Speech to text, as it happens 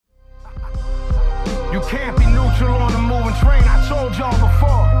You can't be neutral on a moving train, I told y'all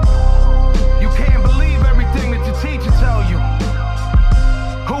before. You can't believe everything that your teacher tell you.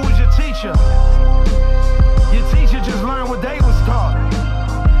 Who was your teacher? Your teacher just learned what they was taught.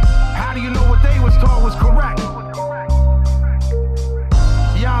 How do you know what they was taught was correct?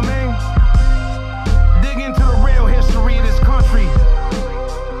 Yeah, I mean, dig into the real history of this country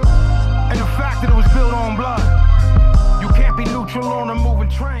and the fact that it was built on blood. You can't be neutral on a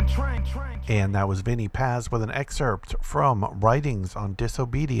moving train. And that was Vinny Paz with an excerpt from Writings on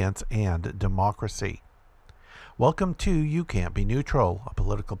Disobedience and Democracy. Welcome to You Can't Be Neutral, a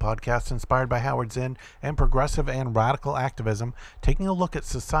political podcast inspired by Howard Zinn and progressive and radical activism, taking a look at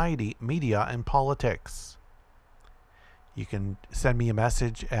society, media, and politics. You can send me a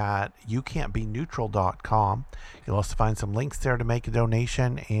message at youcan'tbeneutral.com. You'll also find some links there to make a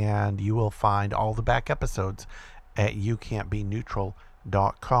donation, and you will find all the back episodes at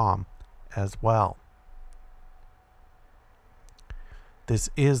youcan'tbeneutral.com as well. This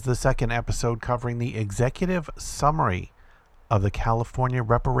is the second episode covering the executive summary of the California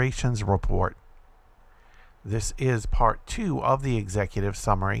Reparations Report. This is part 2 of the executive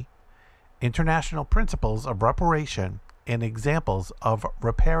summary, International Principles of Reparation and Examples of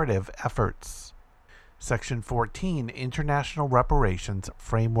Reparative Efforts. Section 14, International Reparations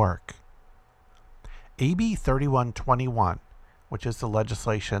Framework. AB 3121, which is the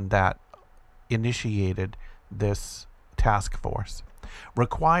legislation that initiated this task force,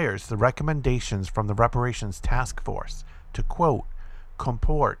 requires the recommendations from the Reparations Task Force to, quote,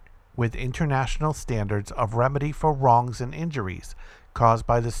 comport with international standards of remedy for wrongs and injuries caused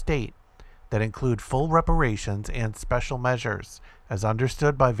by the state that include full reparations and special measures as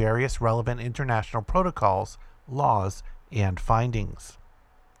understood by various relevant international protocols, laws, and findings.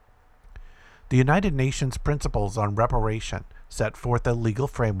 The United Nations Principles on Reparation set forth a legal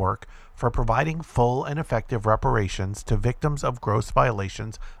framework for providing full and effective reparations to victims of gross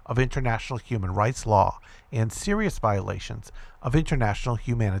violations of international human rights law and serious violations of international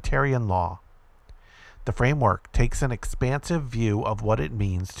humanitarian law. The framework takes an expansive view of what it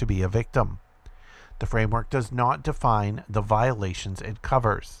means to be a victim. The framework does not define the violations it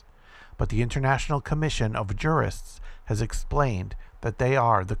covers, but the International Commission of Jurists has explained that they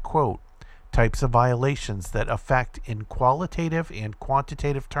are the, quote, types of violations that affect in qualitative and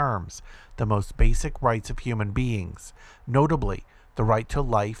quantitative terms the most basic rights of human beings, notably the right to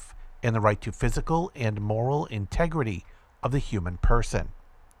life and the right to physical and moral integrity of the human person.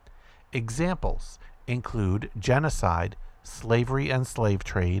 Examples include genocide, slavery and slave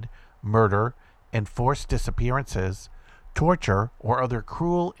trade, murder, and forced disappearances, torture or other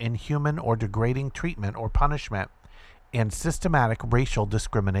cruel, inhuman, or degrading treatment or punishment, and systematic racial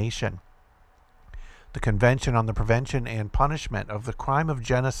discrimination. The Convention on the Prevention and Punishment of the Crime of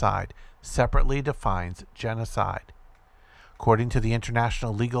Genocide separately defines genocide. According to the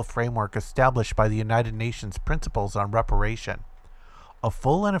international legal framework established by the United Nations Principles on Reparation, a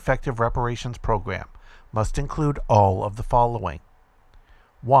full and effective reparations program must include all of the following: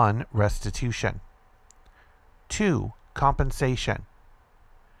 1. Restitution. 2. Compensation.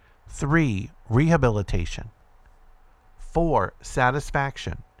 3. Rehabilitation. 4.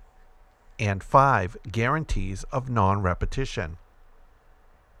 Satisfaction. And 5. Guarantees of non-repetition.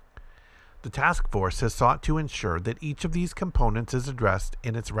 The task force has sought to ensure that each of these components is addressed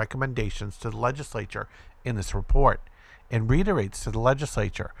in its recommendations to the legislature in this report, and reiterates to the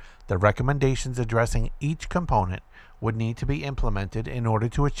legislature that recommendations addressing each component would need to be implemented in order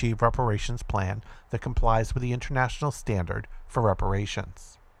to achieve a reparations plan that complies with the international standard for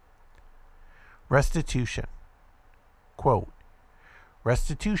reparations. Restitution. Quote,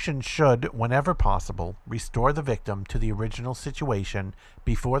 restitution should, whenever possible, restore the victim to the original situation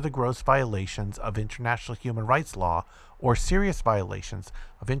before the gross violations of international human rights law or serious violations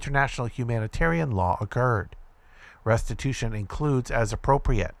of international humanitarian law occurred. Restitution includes, as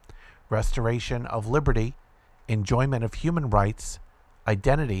appropriate, restoration of liberty, enjoyment of human rights,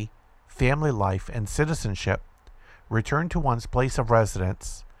 identity, family life, and citizenship, return to one's place of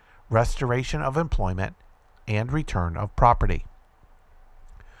residence, restoration of employment, and return of property.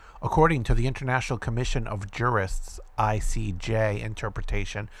 According to the International Commission of Jurists, ICJ,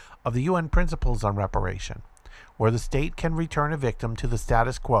 interpretation of the UN Principles on Reparation, where the state can return a victim to the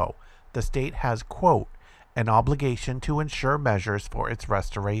status quo, the state has, quote, an obligation to ensure measures for its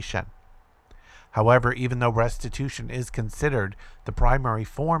restoration. However, even though restitution is considered the primary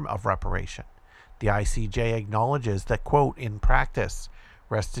form of reparation, the ICJ acknowledges that, quote, in practice,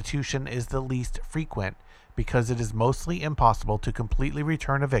 restitution is the least frequent because it is mostly impossible to completely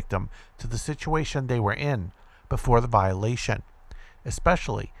return a victim to the situation they were in before the violation,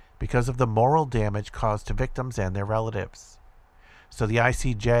 especially because of the moral damage caused to victims and their relatives. So the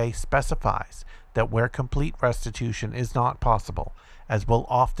ICJ specifies that where complete restitution is not possible, as will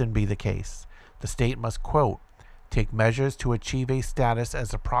often be the case, the state must, quote, take measures to achieve a status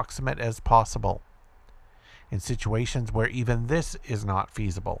as approximate as possible. In situations where even this is not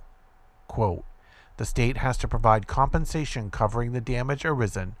feasible, quote, the state has to provide compensation covering the damage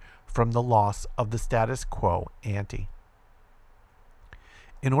arisen from the loss of the status quo ante.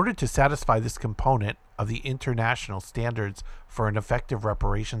 In order to satisfy this component of the international standards for an effective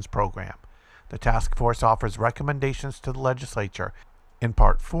reparations program, the task force offers recommendations to the legislature in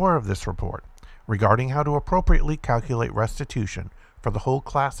Part 4 of this report regarding how to appropriately calculate restitution for the whole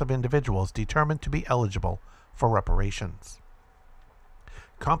class of individuals determined to be eligible for reparations.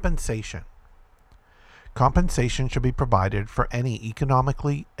 Compensation. Compensation should be provided for any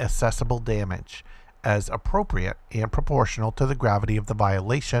economically accessible damage as appropriate and proportional to the gravity of the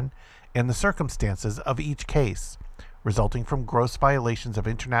violation and the circumstances of each case, resulting from gross violations of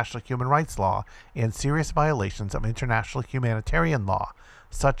international human rights law and serious violations of international humanitarian law,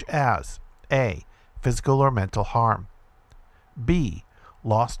 such as A. Physical or mental harm, B.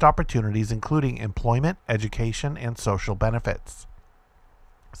 Lost opportunities including employment, education, and social benefits,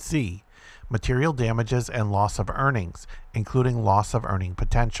 C. Material damages and loss of earnings, including loss of earning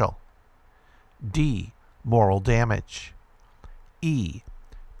potential, D. Moral damage, E.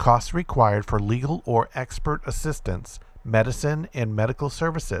 Costs required for legal or expert assistance, medicine and medical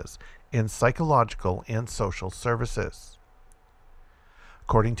services, and psychological and social services.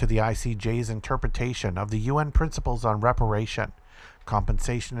 According to the ICJ's interpretation of the UN Principles on Reparation,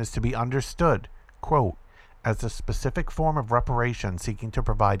 compensation is to be understood, quote, as a specific form of reparation seeking to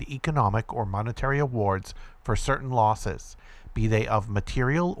provide economic or monetary awards for certain losses, be they of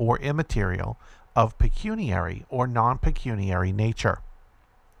material or immaterial, of pecuniary or non-pecuniary nature.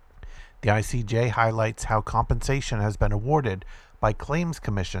 The ICJ highlights how compensation has been awarded by claims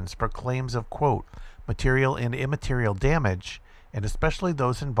commissions for claims of, quote, material and immaterial damage, and especially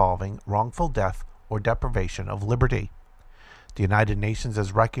those involving wrongful death or deprivation of liberty. The United Nations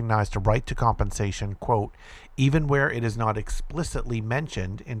has recognized a right to compensation, quote, even where it is not explicitly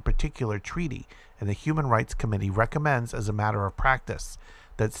mentioned in particular treaty, and the Human Rights Committee recommends as a matter of practice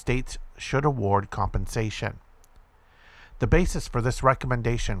that states should award compensation. The basis for this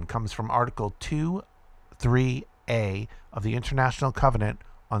recommendation comes from Article 2.3a of the International Covenant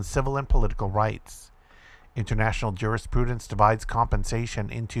on Civil and Political Rights. International jurisprudence divides compensation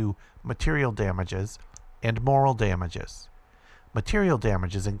into material damages and moral damages. Material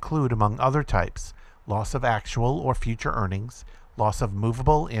damages include, among other types, loss of actual or future earnings, loss of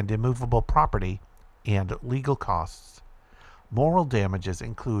movable and immovable property, and legal costs. Moral damages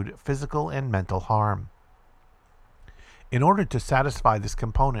include physical and mental harm. In order to satisfy this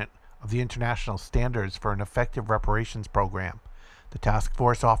component of the international standards for an effective reparations program, the task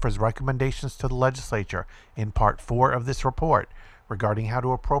force offers recommendations to the legislature in Part 4 of this report regarding how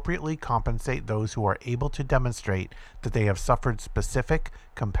to appropriately compensate those who are able to demonstrate that they have suffered specific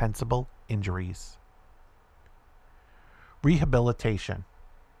compensable injuries. Rehabilitation.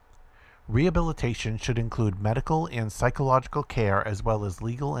 Rehabilitation should include medical and psychological care as well as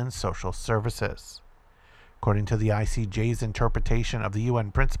legal and social services. According to the ICJ's interpretation of the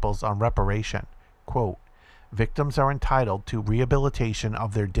UN Principles on Reparation, quote, victims are entitled to rehabilitation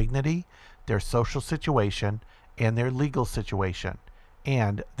of their dignity, their social situation, and their legal situation,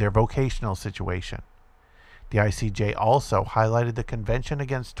 and their vocational situation. The ICJ also highlighted the Convention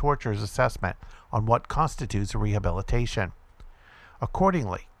Against Torture's assessment on what constitutes rehabilitation.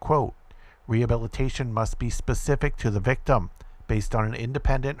 Accordingly, quote, rehabilitation must be specific to the victim, based on an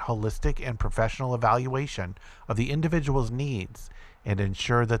independent, holistic, and professional evaluation of the individual's needs, and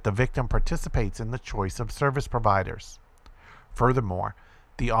ensure that the victim participates in the choice of service providers. Furthermore,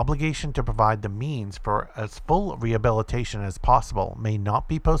 the obligation to provide the means for as full rehabilitation as possible may not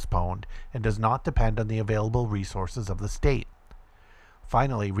be postponed and does not depend on the available resources of the state.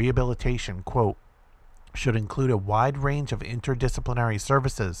 Finally, rehabilitation, quote, should include a wide range of interdisciplinary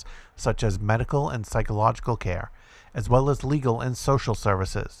services such as medical and psychological care, as well as legal and social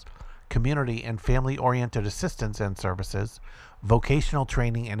services, community and family-oriented assistance and services, vocational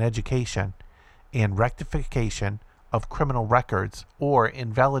training and education, and rectification of criminal records or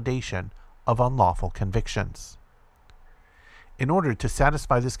invalidation of unlawful convictions. In order to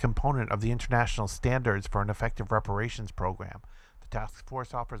satisfy this component of the international standards for an effective reparations program, the task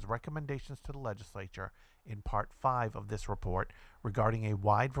force offers recommendations to the legislature in Part 5 of this report regarding a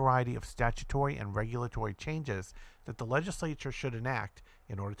wide variety of statutory and regulatory changes that the legislature should enact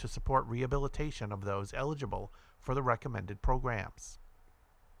in order to support rehabilitation of those eligible for the recommended programs.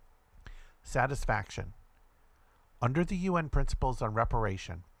 Satisfaction. Under the UN Principles on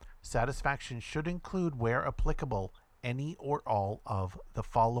Reparation, satisfaction should include, where applicable, any or all of the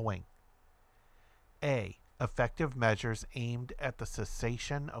following. A. Effective measures aimed at the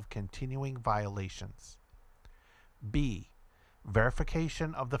cessation of continuing violations. B.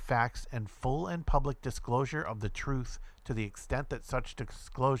 Verification of the facts and full and public disclosure of the truth to the extent that such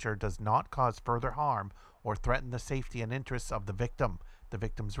disclosure does not cause further harm or threaten the safety and interests of the victim, the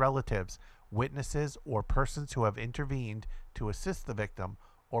victim's relatives, witnesses, or persons who have intervened to assist the victim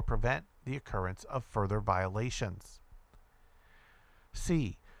or prevent the occurrence of further violations.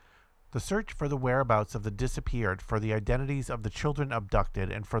 C. The search for the whereabouts of the disappeared, for the identities of the children abducted,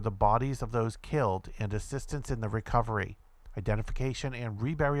 and for the bodies of those killed, and assistance in the recovery, identification, and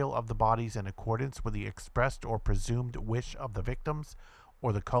reburial of the bodies in accordance with the expressed or presumed wish of the victims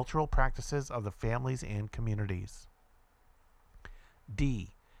or the cultural practices of the families and communities. D.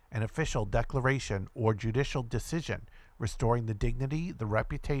 An official declaration or judicial decision restoring the dignity, the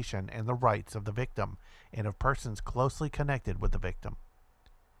reputation, and the rights of the victim and of persons closely connected with the victim.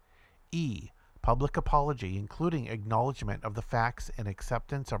 E. Public apology, including acknowledgement of the facts and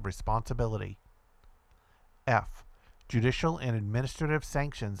acceptance of responsibility. F. Judicial and administrative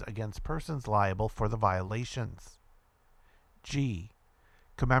sanctions against persons liable for the violations. G.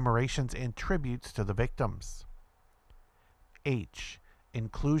 Commemorations and tributes to the victims. H.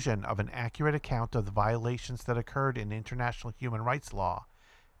 Inclusion of an accurate account of the violations that occurred in international human rights law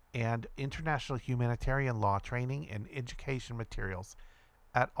and international humanitarian law training and education materials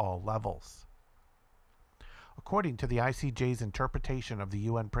at all levels. According to the ICJ's interpretation of the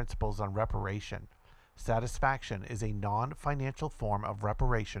UN Principles on Reparation, satisfaction is a non-financial form of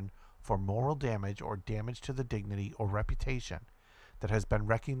reparation for moral damage or damage to the dignity or reputation that has been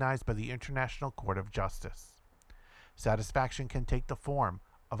recognized by the International Court of Justice. Satisfaction can take the form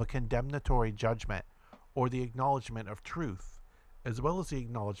of a condemnatory judgment or the acknowledgement of truth, as well as the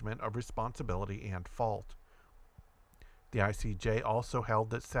acknowledgement of responsibility and fault. The ICJ also held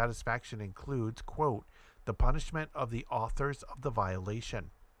that satisfaction includes, quote, the punishment of the authors of the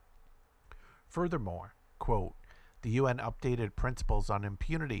violation. Furthermore, quote, the UN updated principles on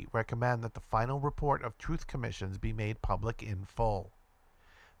impunity recommend that the final report of truth commissions be made public in full.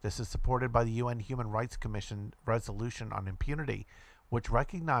 This is supported by the UN Human Rights Commission resolution on impunity, which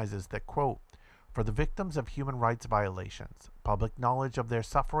recognizes that, quote, for the victims of human rights violations, public knowledge of their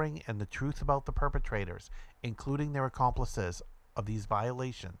suffering and the truth about the perpetrators, including their accomplices of these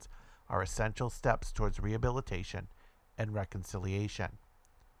violations, are essential steps towards rehabilitation and reconciliation.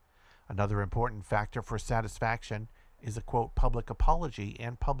 Another important factor for satisfaction is a, quote, public apology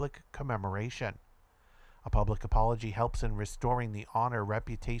and public commemoration. A public apology helps in restoring the honor,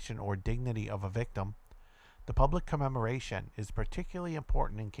 reputation, or dignity of a victim. The public commemoration is particularly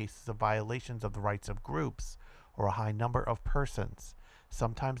important in cases of violations of the rights of groups or a high number of persons,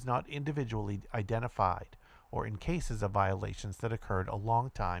 sometimes not individually identified, or in cases of violations that occurred a long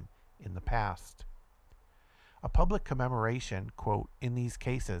time in the past. A public commemoration, quote, in these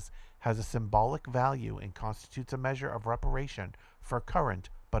cases has a symbolic value and constitutes a measure of reparation for current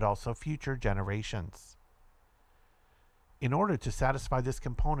but also future generations. In order to satisfy this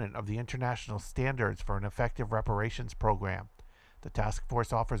component of the international standards for an effective reparations program, the task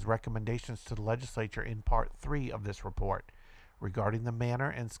force offers recommendations to the legislature in Part 3 of this report regarding the manner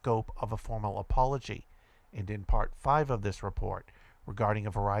and scope of a formal apology, and in Part 5 of this report regarding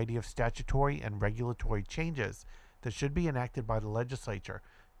a variety of statutory and regulatory changes that should be enacted by the legislature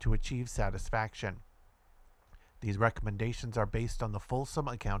to achieve satisfaction. These recommendations are based on the fulsome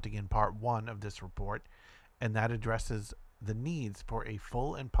accounting in Part 1 of this report, and that addresses the needs for a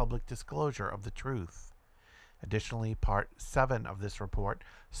full and public disclosure of the truth. Additionally, Part 7 of this report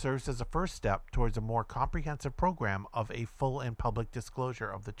serves as a first step towards a more comprehensive program of a full and public disclosure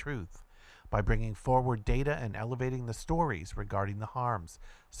of the truth by bringing forward data and elevating the stories regarding the harms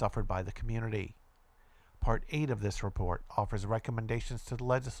suffered by the community. Part 8 of this report offers recommendations to the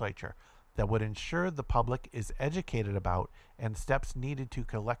legislature that would ensure the public is educated about and steps needed to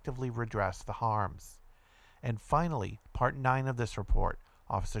collectively redress the harms. And finally, Part 9 of this report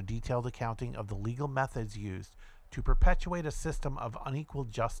offers a detailed accounting of the legal methods used to perpetuate a system of unequal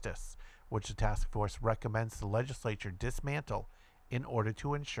justice, which the task force recommends the legislature dismantle in order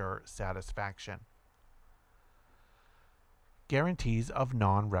to ensure satisfaction. Guarantees of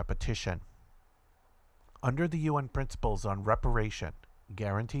non-repetition. Under the UN Principles on Reparation,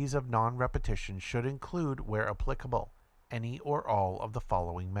 guarantees of non-repetition should include, where applicable, any or all of the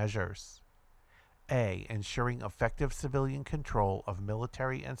following measures. A. Ensuring effective civilian control of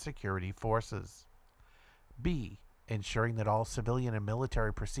military and security forces. B. ensuring that all civilian and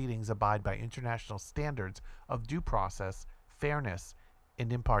military proceedings abide by international standards of due process, fairness,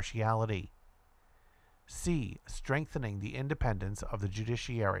 and impartiality. C. Strengthening the independence of the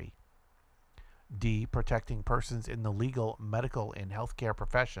judiciary. D. Protecting persons in the legal, medical, and healthcare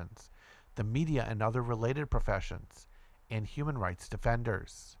professions, the media and other related professions, and human rights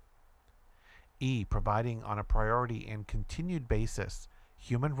defenders. E. Providing on a priority and continued basis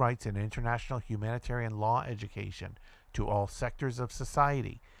human rights and international humanitarian law education to all sectors of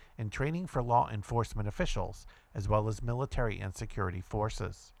society and training for law enforcement officials as well as military and security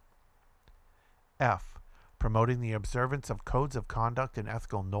forces. F. Promoting the observance of codes of conduct and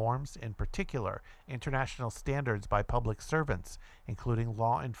ethical norms, in particular international standards by public servants, including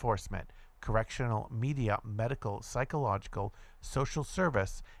law enforcement, correctional, media, medical, psychological, social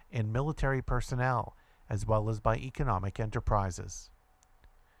service, and military personnel, as well as by economic enterprises.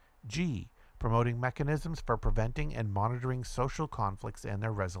 G. Promoting mechanisms for preventing and monitoring social conflicts and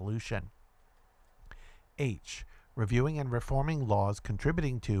their resolution. H. Reviewing and reforming laws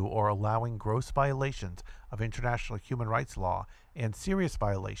contributing to or allowing gross violations of international human rights law and serious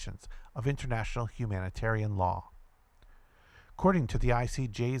violations of international humanitarian law. According to the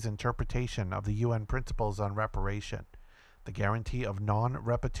ICJ's interpretation of the UN Principles on Reparation, the guarantee of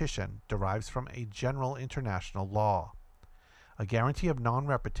non-repetition derives from a general international law. A guarantee of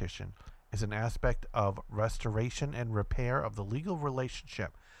non-repetition is an aspect of restoration and repair of the legal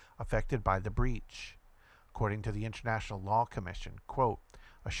relationship affected by the breach. According to the International Law Commission, quote,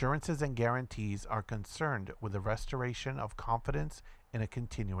 assurances and guarantees are concerned with the restoration of confidence in a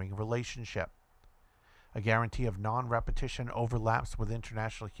continuing relationship. A guarantee of non-repetition overlaps with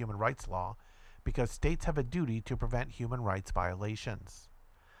international human rights law because states have a duty to prevent human rights violations.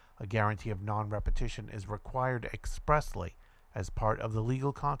 A guarantee of non-repetition is required expressly as part of the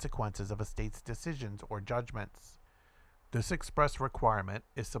legal consequences of a state's decisions or judgments. This express requirement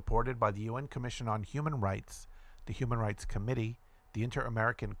is supported by the UN Commission on Human Rights, the Human Rights Committee, the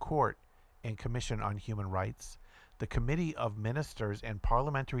Inter-American Court and Commission on Human Rights, the Committee of Ministers and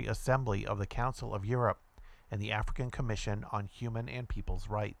Parliamentary Assembly of the Council of Europe, and the African Commission on Human and People's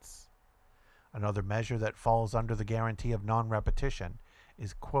Rights. Another measure that falls under the guarantee of non-repetition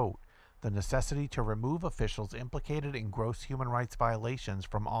is, quote, the necessity to remove officials implicated in gross human rights violations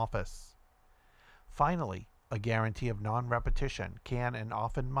from office. Finally, a guarantee of non-repetition can and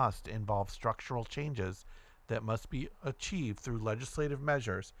often must involve structural changes that must be achieved through legislative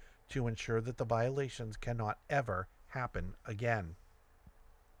measures to ensure that the violations cannot ever happen again.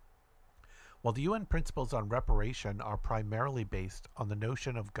 While the UN Principles on Reparation are primarily based on the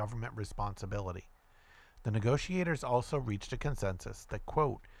notion of government responsibility, the negotiators also reached a consensus that,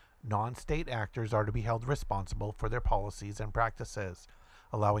 quote, non-state actors are to be held responsible for their policies and practices,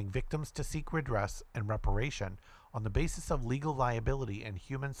 allowing victims to seek redress and reparation on the basis of legal liability and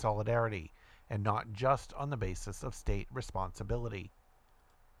human solidarity, and not just on the basis of state responsibility.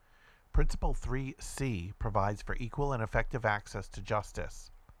 Principle 3C provides for equal and effective access to justice,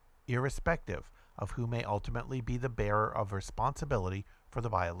 irrespective of who may ultimately be the bearer of responsibility for the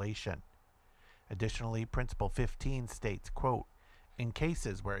violation. Additionally, Principle 15 states, quote, in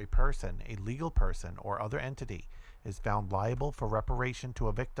cases where a person, a legal person, or other entity is found liable for reparation to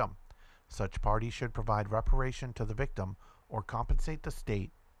a victim, such party should provide reparation to the victim or compensate the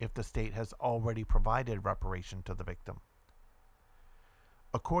state if the state has already provided reparation to the victim.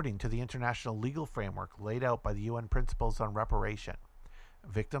 According to the international legal framework laid out by the UN Principles on Reparation,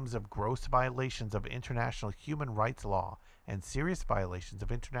 victims of gross violations of international human rights law and serious violations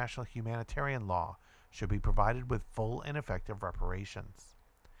of international humanitarian law should be provided with full and effective reparations.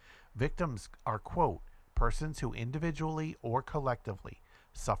 Victims are, quote, persons who individually or collectively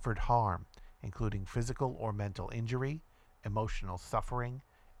suffered harm, including physical or mental injury, emotional suffering,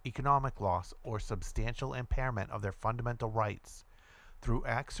 economic loss, or substantial impairment of their fundamental rights, through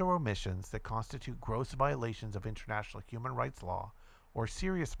acts or omissions that constitute gross violations of international human rights law or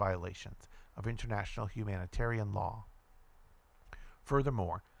serious violations of international humanitarian law.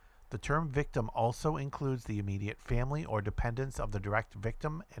 Furthermore, the term victim also includes the immediate family or dependents of the direct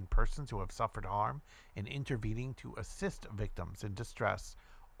victim and persons who have suffered harm in intervening to assist victims in distress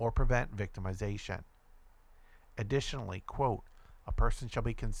or prevent victimization. Additionally, quote, a person shall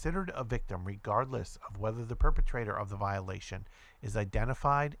be considered a victim regardless of whether the perpetrator of the violation is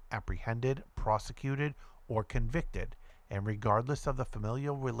identified, apprehended, prosecuted, or convicted, and regardless of the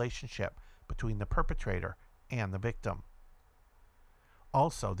familial relationship between the perpetrator and the victim.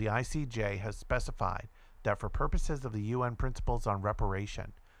 Also, the ICJ has specified that for purposes of the UN Principles on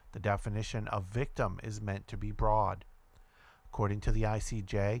Reparation, the definition of victim is meant to be broad. According to the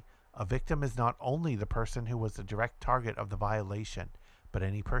ICJ, A victim is not only the person who was the direct target of the violation, but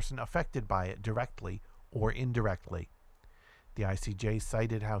any person affected by it directly or indirectly. The ICJ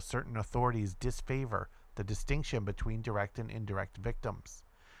cited how certain authorities disfavor the distinction between direct and indirect victims.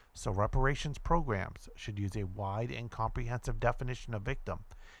 So reparations programs should use a wide and comprehensive definition of victim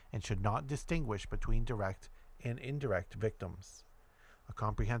and should not distinguish between direct and indirect victims. A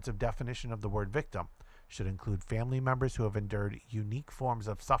comprehensive definition of the word victim should include family members who have endured unique forms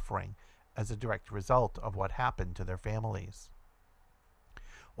of suffering as a direct result of what happened to their families.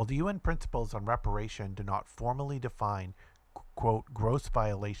 While the UN principles on reparation do not formally define, quote, gross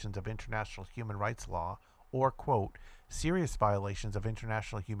violations of international human rights law or, quote, serious violations of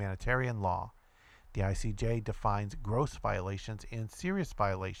international humanitarian law, the ICJ defines gross violations and serious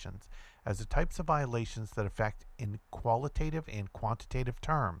violations as the types of violations that affect, in qualitative and quantitative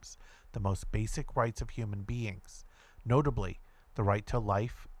terms, the most basic rights of human beings, notably the right to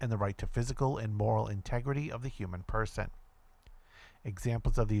life and the right to physical and moral integrity of the human person.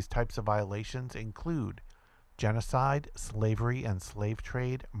 Examples of these types of violations include genocide, slavery and slave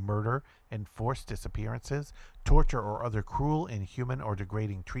trade, murder and forced disappearances, torture or other cruel, inhuman, or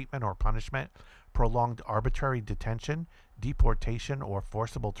degrading treatment or punishment, prolonged arbitrary detention, deportation or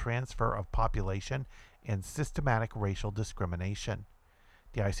forcible transfer of population, and systematic racial discrimination.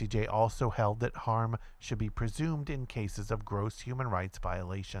 The ICJ also held that harm should be presumed in cases of gross human rights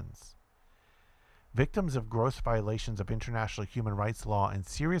violations. Victims of gross violations of international human rights law and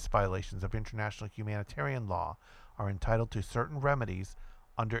serious violations of international humanitarian law are entitled to certain remedies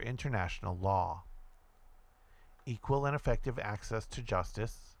under international law. Equal and effective access to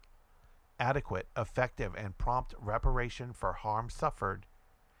justice, adequate, effective, and prompt reparation for harm suffered,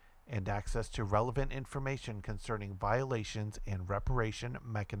 and access to relevant information concerning violations and reparation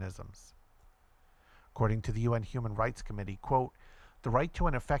mechanisms. According to the UN Human Rights Committee, quote, the right to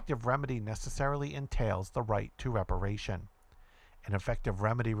an effective remedy necessarily entails the right to reparation. An effective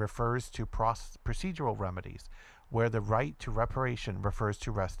remedy refers to procedural remedies, where the right to reparation refers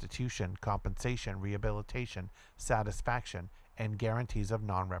to restitution, compensation, rehabilitation, satisfaction, and guarantees of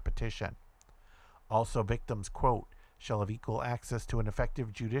non-repetition. Also, victims, quote, shall have equal access to an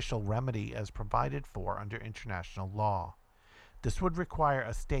effective judicial remedy as provided for under international law. This would require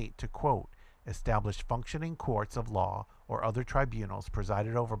a state to, quote, establish functioning courts of law or other tribunals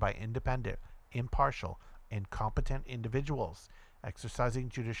presided over by independent, impartial, and competent individuals exercising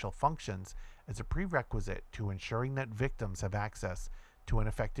judicial functions as a prerequisite to ensuring that victims have access to an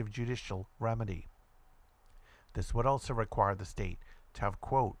effective judicial remedy. This would also require the state to have,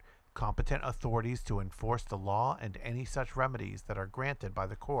 quote, competent authorities to enforce the law and any such remedies that are granted by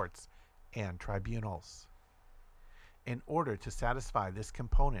the courts and tribunals. In order to satisfy this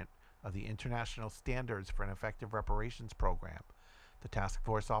component of the international standards for an effective reparations program, the task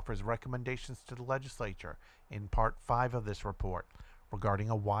force offers recommendations to the legislature in Part 5 of this report regarding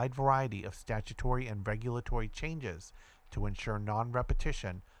a wide variety of statutory and regulatory changes to ensure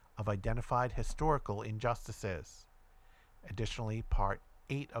non-repetition of identified historical injustices. Additionally, Part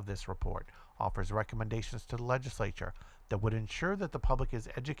 8 of this report offers recommendations to the legislature that would ensure that the public is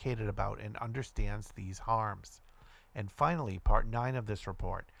educated about and understands these harms. And finally, Part 9 of this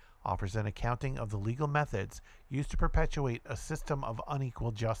report offers an accounting of the legal methods used to perpetuate a system of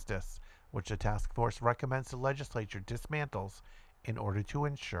unequal justice, which the task force recommends the legislature dismantles in order to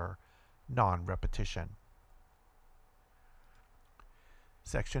ensure non-repetition.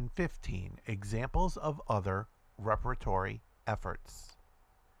 Section 15. Examples of other reparatory efforts.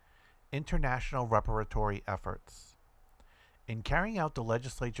 International reparatory efforts. In carrying out the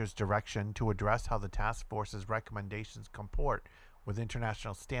legislature's direction to address how the task force's recommendations comport with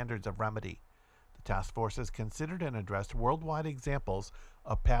international standards of remedy, the task force has considered and addressed worldwide examples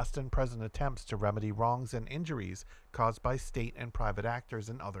of past and present attempts to remedy wrongs and injuries caused by state and private actors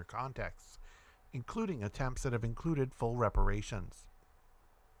in other contexts, including attempts that have included full reparations.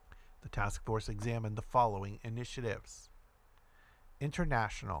 The task force examined the following initiatives.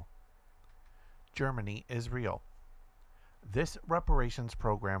 International. Germany, Israel. This reparations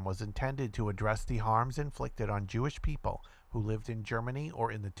program was intended to address the harms inflicted on Jewish people who lived in Germany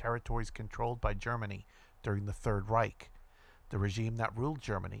or in the territories controlled by Germany during the Third Reich, the regime that ruled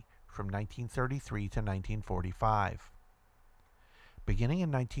Germany from 1933 to 1945. Beginning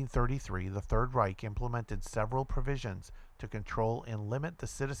in 1933, the Third Reich implemented several provisions to control and limit the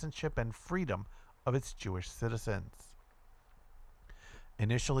citizenship and freedom of its Jewish citizens.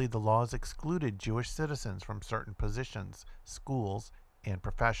 Initially, the laws excluded Jewish citizens from certain positions, schools, and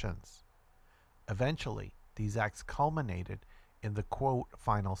professions. Eventually, these acts culminated in the, quote,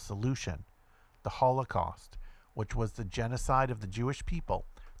 final solution, the Holocaust, which was the genocide of the Jewish people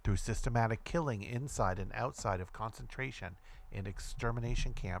through systematic killing inside and outside of concentration and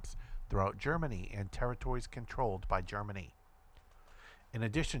extermination camps throughout Germany and territories controlled by Germany. In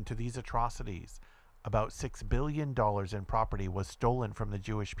addition to these atrocities, about $6 billion in property was stolen from the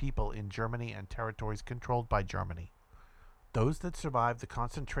Jewish people in Germany and territories controlled by Germany. Those that survived the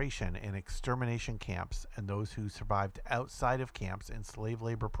concentration and extermination camps and those who survived outside of camps in slave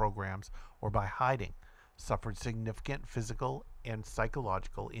labor programs or by hiding suffered significant physical and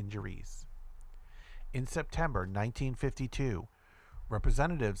psychological injuries. In September 1952,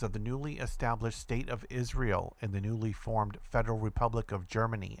 representatives of the newly established State of Israel and the newly formed Federal Republic of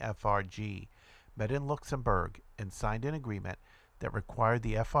Germany, FRG, met in Luxembourg and signed an agreement that required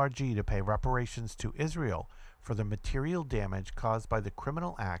the FRG to pay reparations to Israel for the material damage caused by the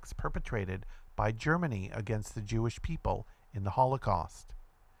criminal acts perpetrated by Germany against the Jewish people in the Holocaust.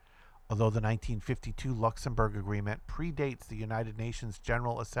 Although the 1952 Luxembourg Agreement predates the United Nations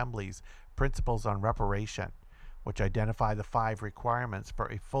General Assembly's Principles on Reparation, which identify the 5 requirements for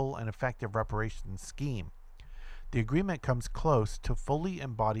a full and effective reparations scheme, the agreement comes close to fully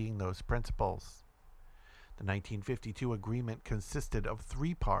embodying those principles. The 1952 agreement consisted of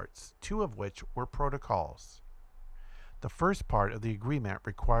 3 parts, 2 of which were protocols. The first part of the agreement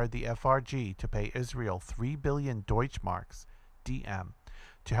required the FRG to pay Israel 3 billion Deutschmarks, DM,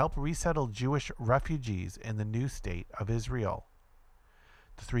 to help resettle Jewish refugees in the new state of Israel.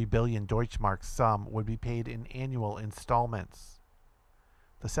 The 3 billion Deutschmarks sum would be paid in annual installments.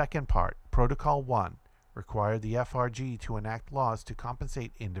 The second part, Protocol 1, required the FRG to enact laws to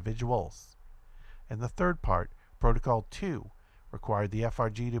compensate individuals. And the third part, Protocol 2, required the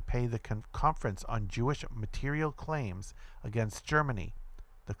FRG to pay the Conference on Jewish Material Claims against Germany,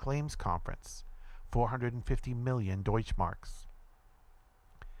 the Claims Conference, 450 million Deutschmarks.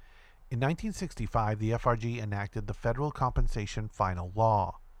 In 1965, the FRG enacted the Federal Compensation Final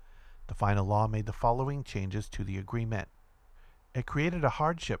Law. The final law made the following changes to the agreement. It created a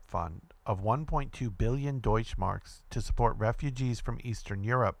hardship fund of 1.2 billion Deutschmarks to support refugees from Eastern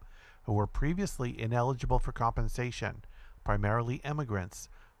Europe who were previously ineligible for compensation, primarily immigrants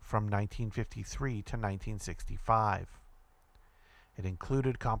from 1953 to 1965. It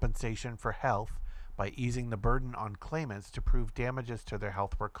included compensation for health by easing the burden on claimants to prove damages to their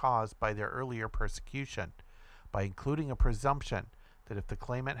health were caused by their earlier persecution, by including a presumption that if the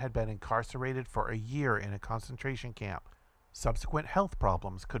claimant had been incarcerated for a year in a concentration camp, subsequent health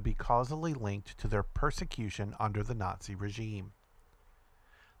problems could be causally linked to their persecution under the Nazi regime.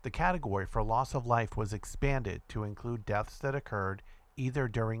 The category for loss of life was expanded to include deaths that occurred either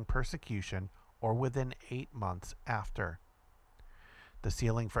during persecution or within 8 months after. The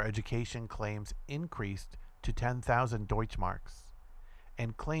ceiling for education claims increased to 10,000 Deutschmarks,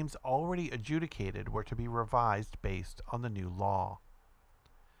 and claims already adjudicated were to be revised based on the new law.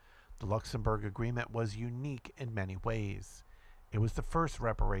 The Luxembourg Agreement was unique in many ways. It was the first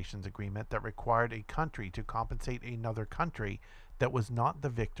reparations agreement that required a country to compensate another country that was not the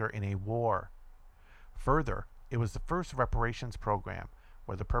victor in a war. Further, it was the first reparations program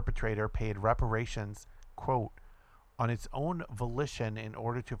where the perpetrator paid reparations, quote, on its own volition in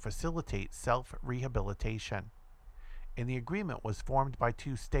order to facilitate self-rehabilitation. And the agreement was formed by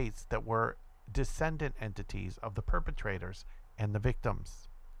 2 states that were descendant entities of the perpetrators and the victims.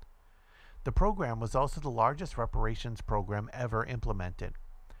 The program was also the largest reparations program ever implemented.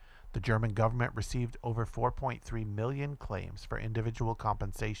 The German government received over 4.3 million claims for individual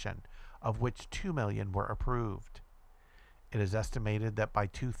compensation, of which 2 million were approved. It is estimated that by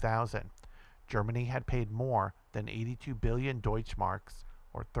 2000, Germany had paid more than 82 billion Deutschmarks,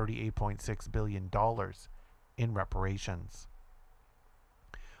 or $38.6 billion, in reparations.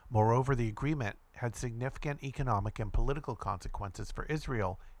 Moreover, the agreement had significant economic and political consequences for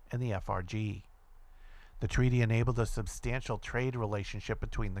Israel and the FRG. The treaty enabled a substantial trade relationship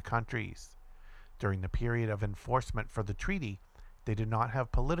between the countries. During the period of enforcement for the treaty, they did not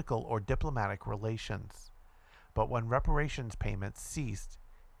have political or diplomatic relations. But when reparations payments ceased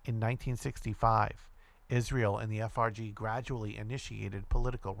in 1965, Israel and the FRG gradually initiated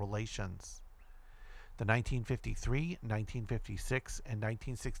political relations. The 1953, 1956, and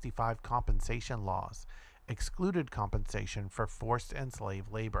 1965 compensation laws excluded compensation for forced and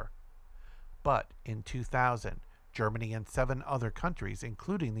slave labor. But in 2000, Germany and 7 other countries,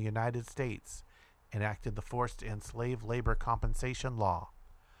 including the United States, enacted the Forced and Slave Labor Compensation Law.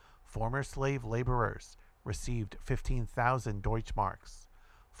 Former slave laborers received 15,000 Deutschmarks.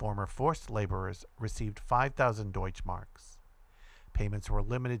 Former forced laborers received 5,000 Deutschmarks. Payments were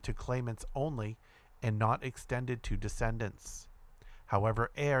limited to claimants only and not extended to descendants.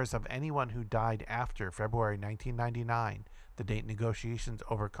 However, heirs of anyone who died after February 1999, the date negotiations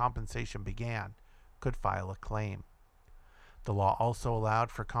over compensation began, could file a claim. The law also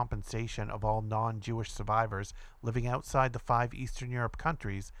allowed for compensation of all non-Jewish survivors living outside the 5 Eastern Europe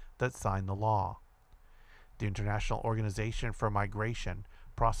countries that signed the law. The International Organization for Migration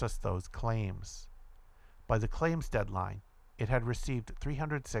processed those claims. By the claims deadline, it had received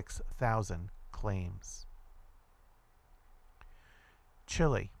 306,000 claims.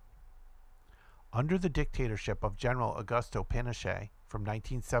 Chile. Under the dictatorship of General Augusto Pinochet from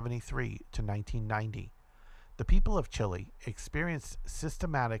 1973 to 1990, the people of Chile experienced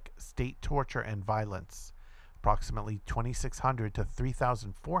systematic state torture and violence. Approximately 2,600 to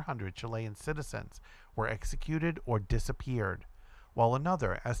 3,400 Chilean citizens were executed or disappeared, while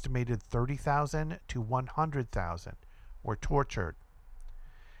another estimated 30,000 to 100,000 were tortured.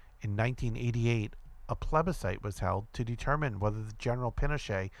 In 1988, a plebiscite was held to determine whether the General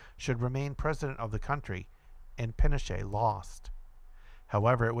Pinochet should remain president of the country, and Pinochet lost.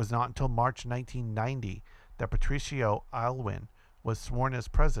 However, it was not until March 1990 that Patricio Aylwin was sworn as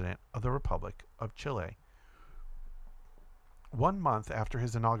president of the Republic of Chile. 1 month after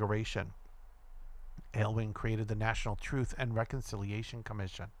his inauguration, Aylwin created the National Truth and Reconciliation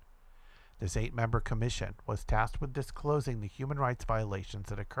Commission. This 8-member commission was tasked with disclosing the human rights violations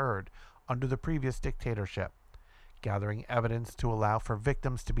that occurred under the previous dictatorship, gathering evidence to allow for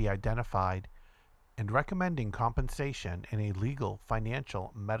victims to be identified, and recommending compensation in a legal,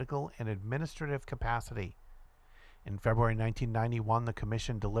 financial, medical, and administrative capacity. In February 1991, the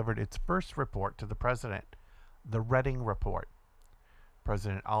commission delivered its first report to the president, the Reading Report.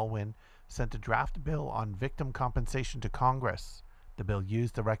 President Aylwin sent a draft bill on victim compensation to Congress. The bill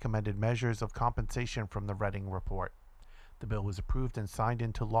used the recommended measures of compensation from the Reading Report. The bill was approved and signed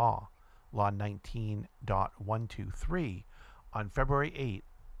into law, Law 19.123, on February 8,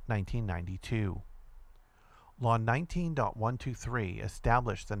 1992. Law 19.123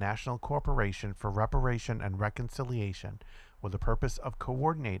 established the National Corporation for Reparation and Reconciliation with the purpose of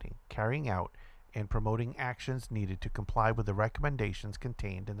coordinating, carrying out, and promoting actions needed to comply with the recommendations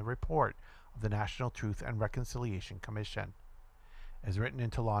contained in the report of the National Truth and Reconciliation Commission. As written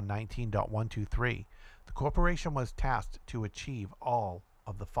into Law 19.123, the corporation was tasked to achieve all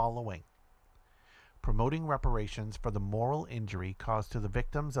of the following: promoting reparations for the moral injury caused to the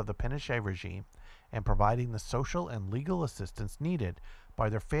victims of the Pinochet regime and providing the social and legal assistance needed by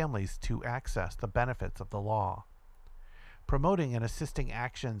their families to access the benefits of the law. Promoting and assisting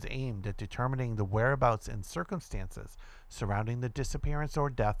actions aimed at determining the whereabouts and circumstances surrounding the disappearance or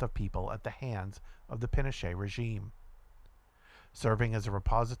death of people at the hands of the Pinochet regime. Serving as a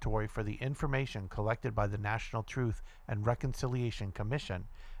repository for the information collected by the National Truth and Reconciliation Commission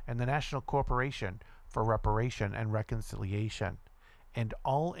and the National Corporation for Reparation and Reconciliation, and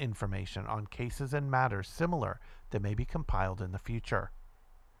all information on cases and matters similar that may be compiled in the future.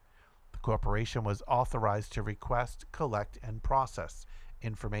 The corporation was authorized to request, collect, and process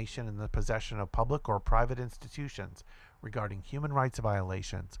information in the possession of public or private institutions regarding human rights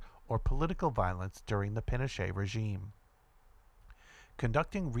violations or political violence during the Pinochet regime.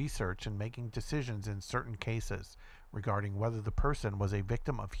 Conducting research and making decisions in certain cases regarding whether the person was a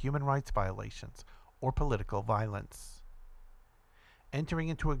victim of human rights violations or political violence. Entering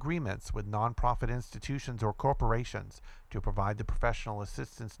into agreements with nonprofit institutions or corporations to provide the professional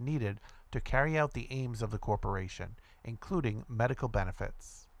assistance needed to carry out the aims of the corporation, including medical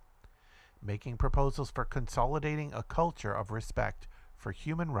benefits. Making proposals for consolidating a culture of respect for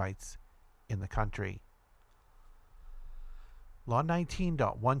human rights in the country. Law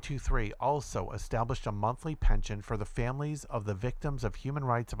 19.123 also established a monthly pension for the families of the victims of human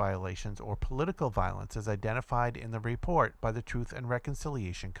rights violations or political violence as identified in the report by the Truth and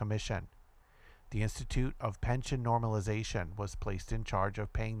Reconciliation Commission. The Institute of Pension Normalization was placed in charge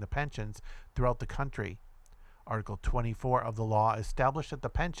of paying the pensions throughout the country. Article 24 of the law established that the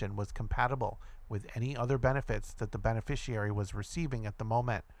pension was compatible with any other benefits that the beneficiary was receiving at the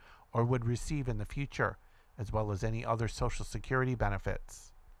moment or would receive in the future, as well as any other Social Security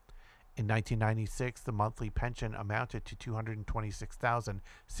benefits. In 1996, the monthly pension amounted to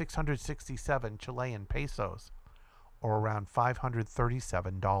 226,667 Chilean pesos, or around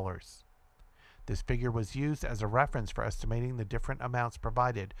 $537. This figure was used as a reference for estimating the different amounts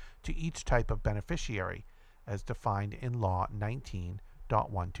provided to each type of beneficiary, as defined in Law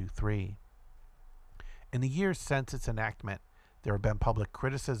 19.123. In the years since its enactment, there have been public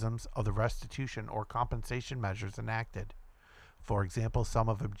criticisms of the restitution or compensation measures enacted. For example, some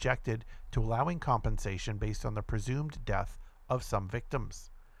have objected to allowing compensation based on the presumed death of some victims,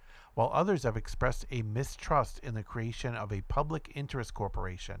 while others have expressed a mistrust in the creation of a public interest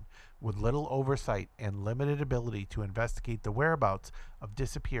corporation with little oversight and limited ability to investigate the whereabouts of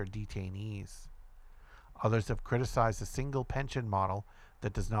disappeared detainees. Others have criticized a single pension model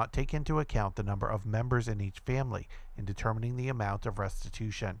that does not take into account the number of members in each family in determining the amount of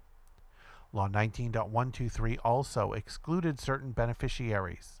restitution. Law 19.123 also excluded certain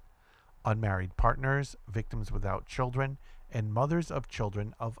beneficiaries: unmarried partners, victims without children, and mothers of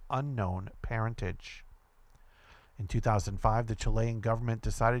children of unknown parentage. In 2005, the Chilean government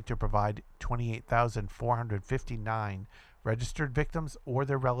decided to provide 28,459 registered victims or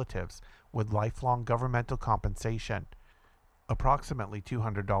their relatives with lifelong governmental compensation, approximately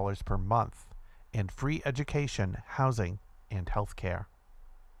 $200 per month, and free education, housing, and health care.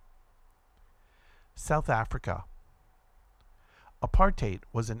 South Africa. Apartheid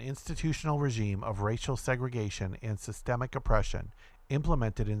was an institutional regime of racial segregation and systemic oppression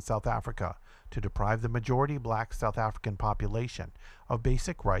implemented in South Africa to deprive the majority black South African population of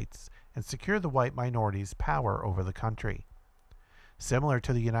basic rights and secure the white minority's power over the country. Similar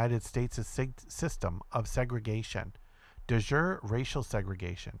to the United States' system of segregation, de jure racial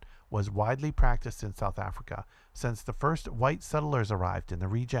segregation was widely practiced in South Africa since the first white settlers arrived in the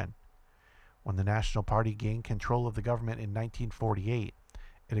region. When the National Party gained control of the government in 1948,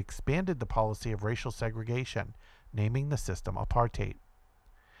 it expanded the policy of racial segregation, naming the system apartheid.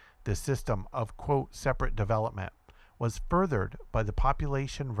 This system of, quote, separate development was furthered by the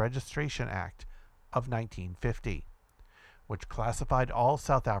Population Registration Act of 1950, which classified all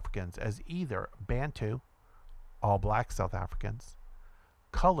South Africans as either Bantu, all black South Africans,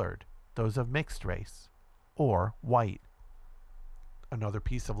 colored, those of mixed race, or white. Another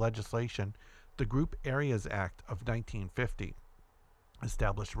piece of legislation, the Group Areas Act of 1950,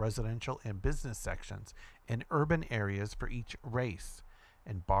 established residential and business sections in urban areas for each race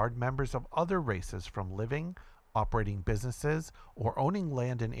and barred members of other races from living, operating businesses, or owning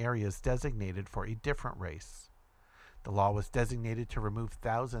land in areas designated for a different race. The law was designated to remove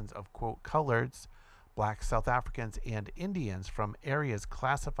thousands of, quote, coloreds, black South Africans, and Indians from areas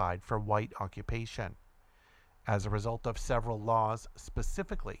classified for white occupation. As a result of several laws,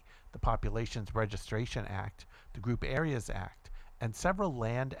 specifically the Populations Registration Act, the Group Areas Act, and several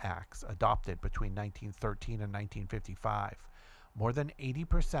land acts adopted between 1913 and 1955, more than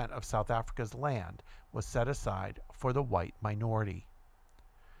 80% of South Africa's land was set aside for the white minority.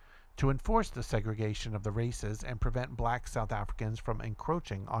 To enforce the segregation of the races and prevent black South Africans from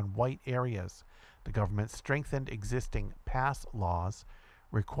encroaching on white areas, the government strengthened existing pass laws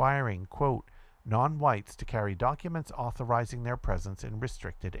requiring, quote, non-whites to carry documents authorizing their presence in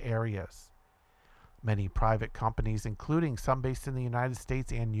restricted areas. Many private companies, including some based in the United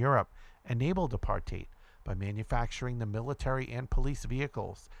States and Europe, enabled apartheid by manufacturing the military and police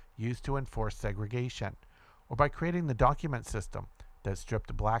vehicles used to enforce segregation, or by creating the document system that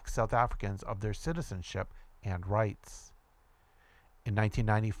stripped black South Africans of their citizenship and rights. In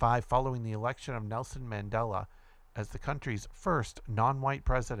 1995, following the election of Nelson Mandela as the country's first non-white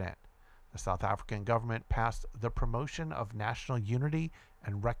president, the South African government passed the Promotion of National Unity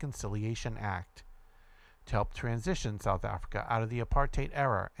and Reconciliation Act to help transition South Africa out of the apartheid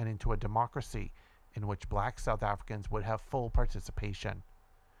era and into a democracy in which black South Africans would have full participation.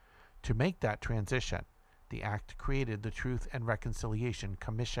 To make that transition, the act created the Truth and Reconciliation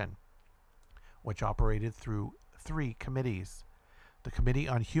Commission, which operated through 3 committees. The Committee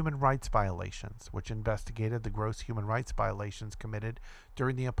on Human Rights Violations, which investigated the gross human rights violations committed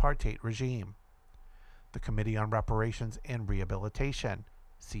during the apartheid regime. The Committee on Reparations and Rehabilitation,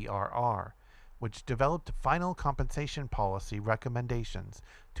 CRR, which developed final compensation policy recommendations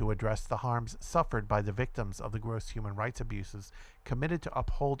to address the harms suffered by the victims of the gross human rights abuses committed to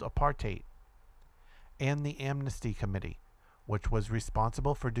uphold apartheid. And the Amnesty Committee, which was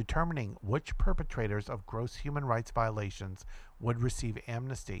responsible for determining which perpetrators of gross human rights violations would receive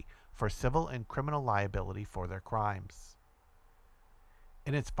amnesty for civil and criminal liability for their crimes.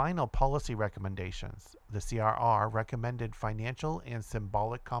 In its final policy recommendations, the CRR recommended financial and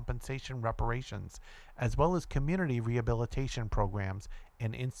symbolic compensation reparations, as well as community rehabilitation programs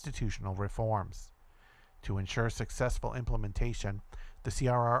and institutional reforms. To ensure successful implementation, the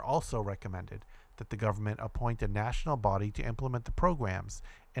CRR also recommended that the government appoint a national body to implement the programs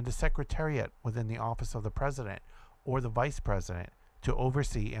and a secretariat within the office of the president or the vice president to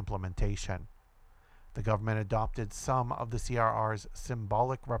oversee implementation. The government adopted some of the CRR's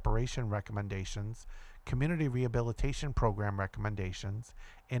symbolic reparation recommendations, community rehabilitation program recommendations,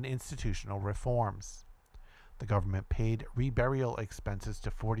 and institutional reforms. The government paid reburial expenses to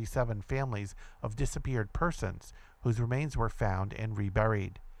 47 families of disappeared persons whose remains were found and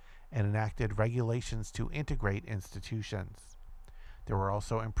reburied, and enacted regulations to integrate institutions. There were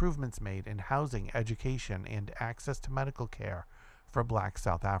also improvements made in housing, education, and access to medical care for Black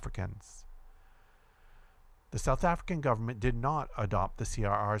South Africans. The South African government did not adopt the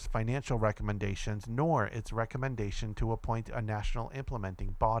CRR's financial recommendations nor its recommendation to appoint a national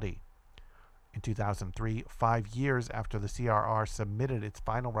implementing body. In 2003, 5 years after the CRR submitted its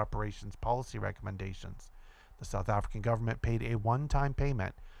final reparations policy recommendations, the South African government paid a one-time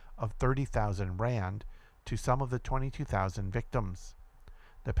payment of 30,000 rand to some of the 22,000 victims.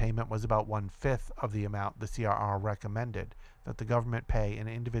 The payment was about 1/5 of the amount the CRR recommended that the government pay in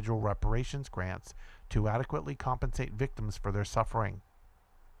individual reparations grants to adequately compensate victims for their suffering.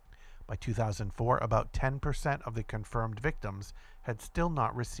 By 2004, about 10% of the confirmed victims had still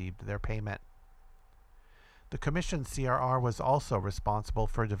not received their payment. The Commission's CRR was also responsible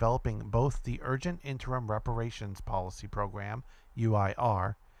for developing both the Urgent Interim Reparations Policy Program,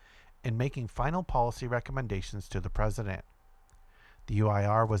 UIR, and making final policy recommendations to the President. The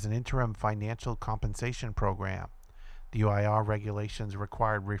UIR was an interim financial compensation program. The UIR regulations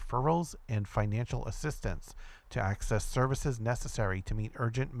required referrals and financial assistance to access services necessary to meet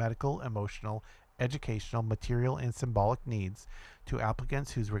urgent medical, emotional, educational, material, and symbolic needs to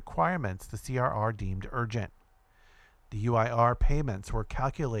applicants whose requirements the CRR deemed urgent. The UIR payments were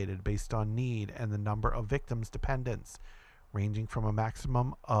calculated based on need and the number of victims' dependents, ranging from a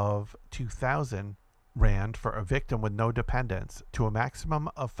maximum of 2,000 rand for a victim with no dependents to a maximum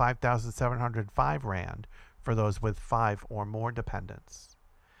of 5,705 rand for those with 5 or more dependents.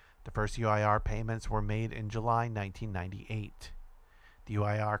 The first UIR payments were made in July 1998. The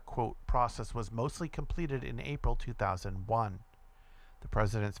UIR quote process was mostly completed in April 2001. The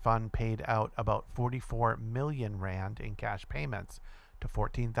President's Fund paid out about 44 million rand in cash payments to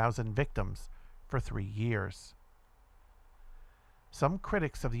 14,000 victims for 3 years. Some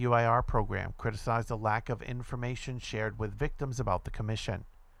critics of the UIR program criticized the lack of information shared with victims about the Commission.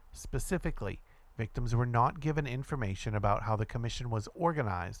 Specifically, victims were not given information about how the Commission was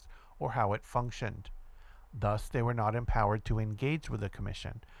organized or how it functioned. Thus, they were not empowered to engage with the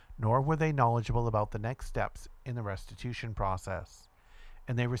Commission, nor were they knowledgeable about the next steps in the restitution process.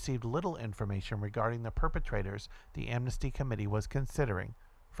 And they received little information regarding the perpetrators the Amnesty Committee was considering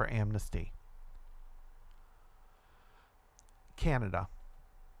for amnesty. Canada.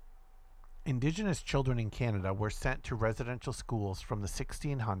 Indigenous children in Canada were sent to residential schools from the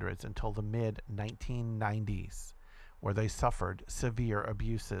 1600s until the mid-1990s, where they suffered severe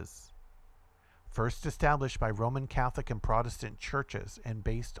abuses. First established by Roman Catholic and Protestant churches and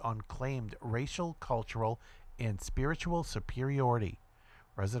based on claimed racial, cultural, and spiritual superiority,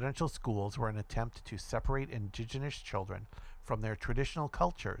 residential schools were an attempt to separate Indigenous children from their traditional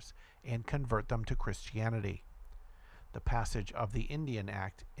cultures and convert them to Christianity. The passage of the Indian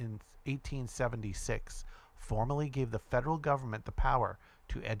Act in 1876 formally gave the federal government the power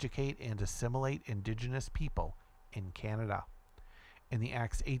to educate and assimilate Indigenous people in Canada. And the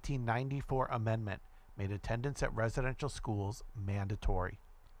Act's 1894 amendment made attendance at residential schools mandatory.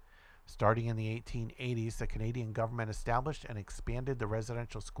 Starting in the 1880s, the Canadian government established and expanded the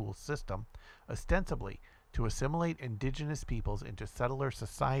residential school system, ostensibly to assimilate Indigenous peoples into settler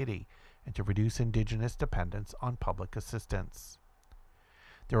society and to reduce Indigenous dependence on public assistance.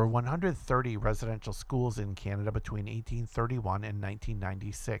 There were 130 residential schools in Canada between 1831 and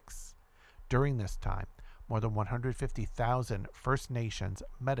 1996. During this time, more than 150,000 First Nations,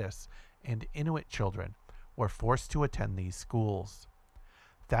 Métis, and Inuit children were forced to attend these schools.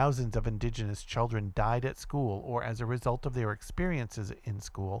 Thousands of Indigenous children died at school or as a result of their experiences in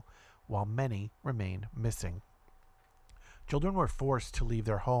school, while many remain missing. Children were forced to leave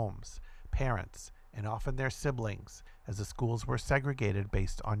their homes, parents, and often their siblings, as the schools were segregated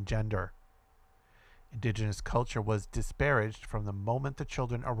based on gender. Indigenous culture was disparaged from the moment the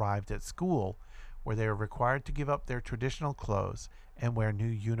children arrived at school, where they were required to give up their traditional clothes and wear new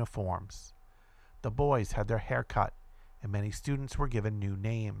uniforms. The boys had their hair cut, and many students were given new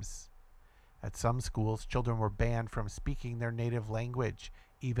names. At some schools, children were banned from speaking their native language,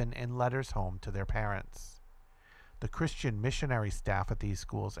 even in letters home to their parents. The Christian missionary staff at these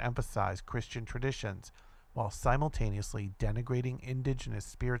schools emphasized Christian traditions while simultaneously denigrating Indigenous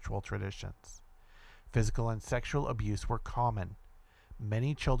spiritual traditions. Physical and sexual abuse were common.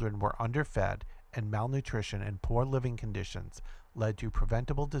 Many children were underfed, and malnutrition and poor living conditions led to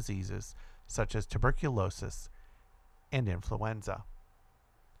preventable diseases such as tuberculosis and influenza.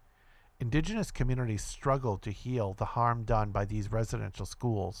 Indigenous communities struggled to heal the harm done by these residential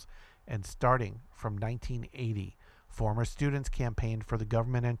schools, and starting from 1980, former students campaigned for the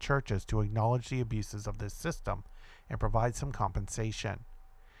government and churches to acknowledge the abuses of this system and provide some compensation.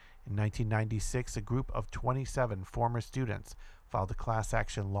 In 1996, a group of 27 former students filed a class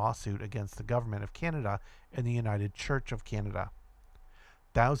action lawsuit against the government of Canada and the United Church of Canada.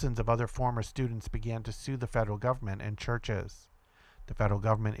 Thousands of other former students began to sue the federal government and churches. The federal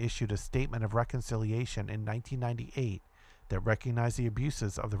government issued a statement of reconciliation in 1998 that recognized the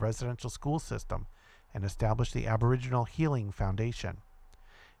abuses of the residential school system and established the Aboriginal Healing Foundation.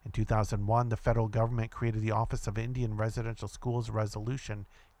 In 2001, the federal government created the Office of Indian Residential Schools Resolution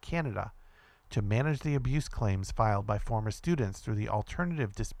Canada to manage the abuse claims filed by former students through the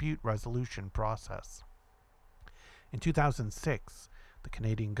alternative dispute resolution process. In 2006, the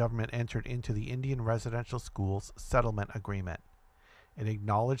Canadian government entered into the Indian Residential Schools Settlement Agreement. It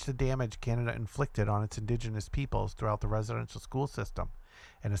acknowledged the damage Canada inflicted on its Indigenous peoples throughout the residential school system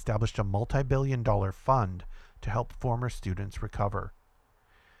and established a multi-billion-dollar fund to help former students recover.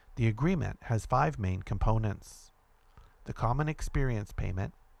 The agreement has 5 main components: the Common Experience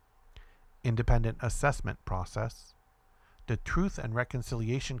Payment, Independent Assessment Process, the Truth and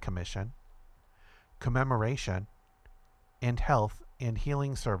Reconciliation Commission, Commemoration, and Health and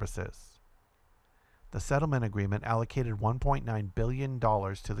Healing Services. The settlement agreement allocated $1.9 billion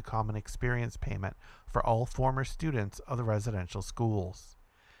to the Common Experience Payment for all former students of the residential schools.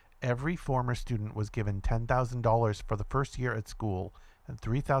 Every former student was given $10,000 for the first year at school and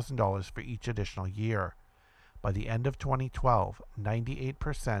 $3,000 for each additional year. By the end of 2012,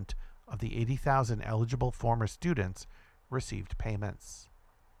 98% of the 80,000 eligible former students received payments.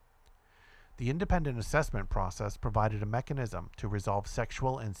 The independent assessment process provided a mechanism to resolve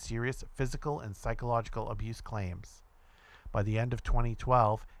sexual and serious physical and psychological abuse claims. By the end of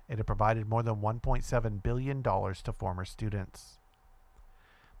 2012, it had provided more than $1.7 billion to former students.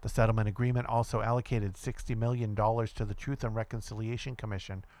 The settlement agreement also allocated $60 million to the Truth and Reconciliation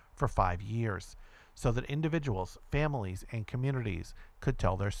Commission for 5 years, so that individuals, families, and communities could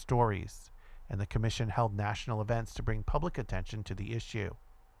tell their stories, and the Commission held national events to bring public attention to the issue.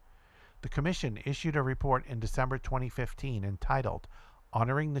 The Commission issued a report in December 2015 entitled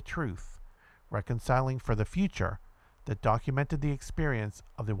Honoring the Truth, Reconciling for the Future, that documented the experience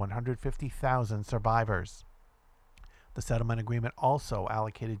of the 150,000 survivors. The settlement agreement also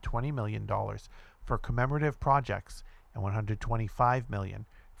allocated $20 million for commemorative projects and $125 million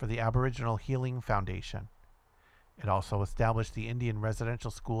for the Aboriginal Healing Foundation. It also established the Indian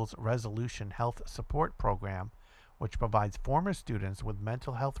Residential Schools Resolution Health Support Program, which provides former students with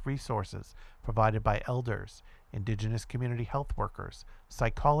mental health resources provided by elders, Indigenous community health workers,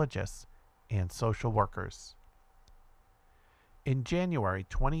 psychologists, and social workers. In January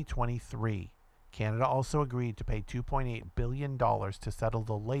 2023, Canada also agreed to pay $2.8 billion to settle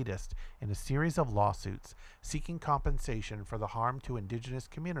the latest in a series of lawsuits seeking compensation for the harm to Indigenous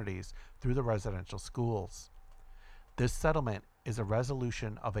communities through the residential schools. This settlement is a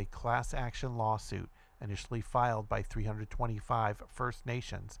resolution of a class action lawsuit initially filed by 325 First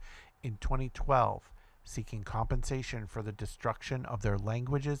Nations in 2012, seeking compensation for the destruction of their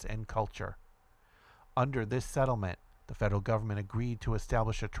languages and culture. Under this settlement, the federal government agreed to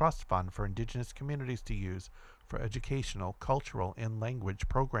establish a trust fund for Indigenous communities to use for educational, cultural, and language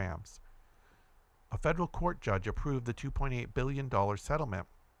programs. A federal court judge approved the $2.8 billion settlement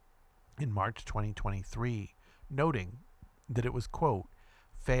in March 2023, noting that it was, quote,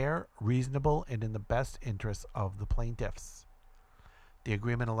 fair, reasonable, and in the best interests of the plaintiffs. The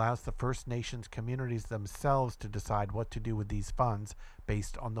agreement allows the First Nations communities themselves to decide what to do with these funds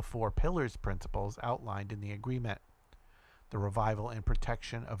based on the 4 pillars principles outlined in the agreement: the revival and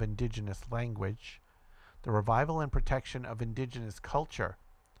protection of Indigenous language, the revival and protection of Indigenous culture,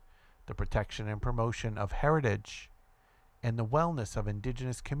 the protection and promotion of heritage, and the wellness of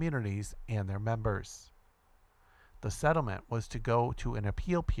Indigenous communities and their members. The settlement was to go to an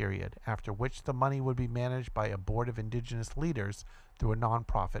appeal period, after which the money would be managed by a board of Indigenous leaders through a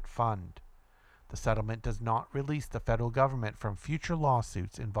nonprofit fund. The settlement does not release the federal government from future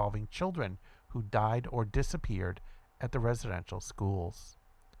lawsuits involving children who died or disappeared at the residential schools.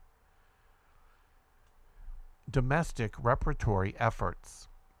 Domestic reparatory efforts.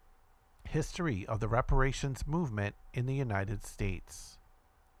 History of the reparations movement in the United States.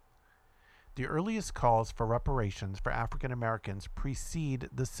 The earliest calls for reparations for African Americans precede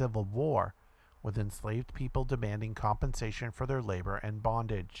the Civil War, with enslaved people demanding compensation for their labor and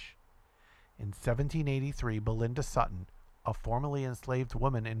bondage. In 1783, Belinda Sutton, a formerly enslaved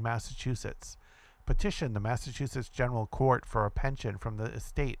woman in Massachusetts, petitioned the Massachusetts General Court for a pension from the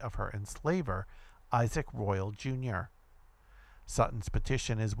estate of her enslaver, Isaac Royal, Jr. Sutton's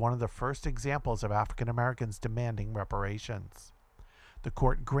petition is one of the first examples of African Americans demanding reparations. The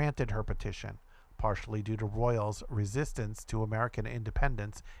court granted her petition, partially due to royals' resistance to American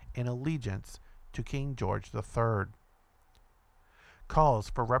independence and allegiance to King George III.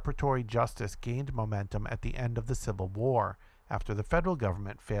 Calls for reparatory justice gained momentum at the end of the Civil War, after the federal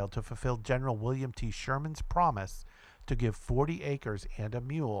government failed to fulfill General William T. Sherman's promise to give 40 acres and a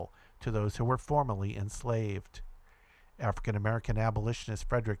mule to those who were formerly enslaved. African-American abolitionist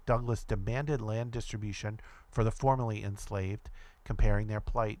Frederick Douglass demanded land distribution for the formerly enslaved, comparing their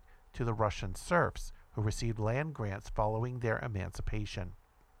plight to the Russian serfs who received land grants following their emancipation.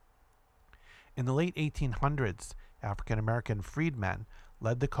 In the late 1800s, African-American freedmen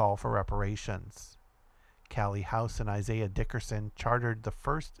led the call for reparations. Callie House and Isaiah Dickerson chartered the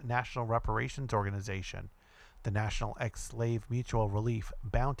first national reparations organization, the National Ex-Slave Mutual Relief,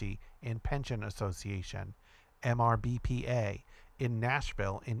 Bounty, and Pension Association, MRBPA, in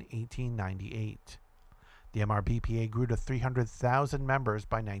Nashville in 1898. The MRBPA grew to 300,000 members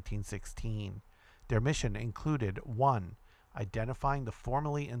by 1916. Their mission included 1. Identifying the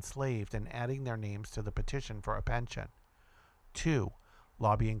formerly enslaved and adding their names to the petition for a pension. 2.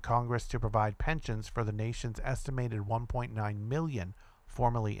 Lobbying Congress to provide pensions for the nation's estimated 1.9 million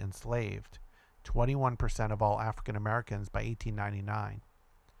formerly enslaved, 21% of all African Americans by 1899.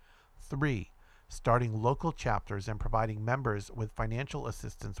 3. Starting local chapters and providing members with financial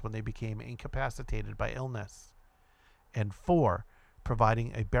assistance when they became incapacitated by illness. And 4.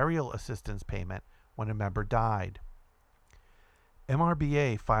 Providing a burial assistance payment when a member died.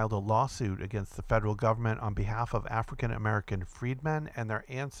 MRBA filed a lawsuit against the federal government on behalf of African American freedmen and their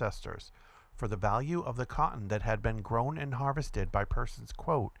ancestors for the value of the cotton that had been grown and harvested by persons,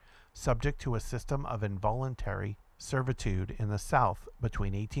 quote, subject to a system of involuntary servitude in the South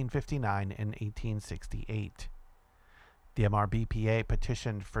between 1859 and 1868. The MRBPA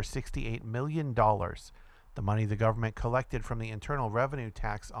petitioned for $68 million, the money the government collected from the Internal Revenue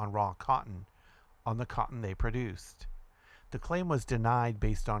tax on raw cotton, on the cotton they produced. The claim was denied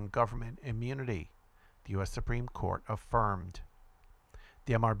based on government immunity. The U.S. Supreme Court affirmed.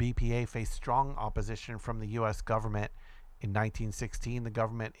 The MRBPA faced strong opposition from the U.S. government. In 1916, the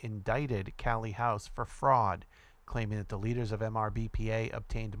government indicted Callie House for fraud, claiming that the leaders of MRBPA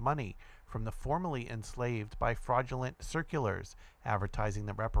obtained money from the formerly enslaved by fraudulent circulars advertising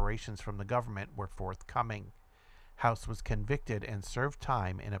that reparations from the government were forthcoming. House was convicted and served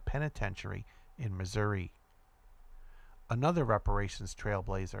time in a penitentiary in Missouri. Another reparations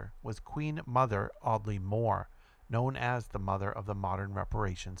trailblazer was Queen Mother Audley Moore, known as the mother of the modern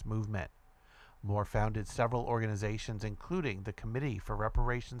reparations movement. Moore founded several organizations, including the Committee for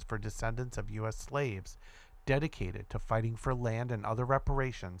Reparations for Descendants of U.S. Slaves, dedicated to fighting for land and other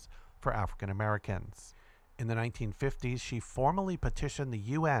reparations for African Americans. In the 1950s, she formally petitioned the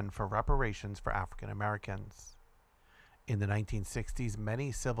UN for reparations for African Americans. In the 1960s,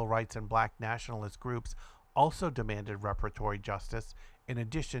 many civil rights and black nationalist groups also demanded reparatory justice in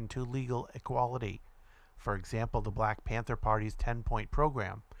addition to legal equality. For example, the Black Panther Party's 10-point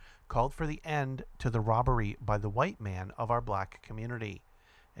program called for the end to the robbery by the white man of our black community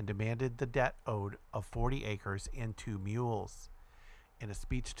and demanded the debt owed of 40 acres and 2 mules. In a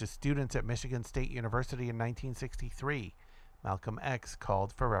speech to students at Michigan State University in 1963, Malcolm X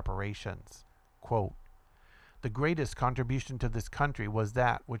called for reparations. Quote, "The greatest contribution to this country was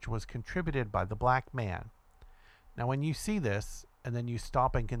that which was contributed by the black man. Now when you see this, and then you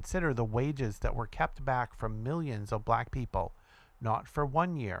stop and consider the wages that were kept back from millions of black people, not for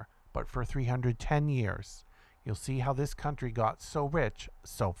 1 year, but for 310 years, you'll see how this country got so rich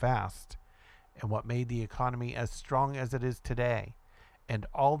so fast, and what made the economy as strong as it is today, and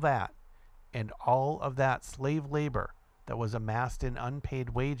all of that slave labor that was amassed in unpaid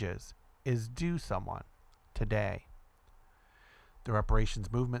wages is due someone today." The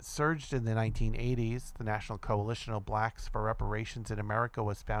reparations movement surged in the 1980s. The National Coalition of Blacks for Reparations in America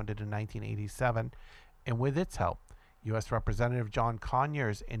was founded in 1987, and with its help, U.S. Representative John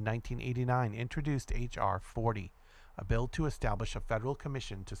Conyers in 1989 introduced H.R. 40, a bill to establish a federal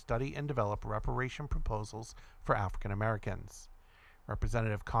commission to study and develop reparation proposals for African Americans.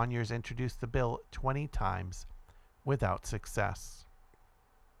 Representative Conyers introduced the bill 20 times without success.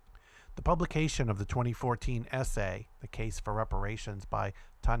 The publication of the 2014 essay, The Case for Reparations by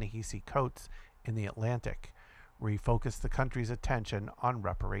Ta-Nehisi Coates in The Atlantic, refocused the country's attention on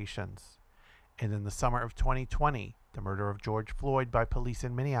reparations. And in the summer of 2020, the murder of George Floyd by police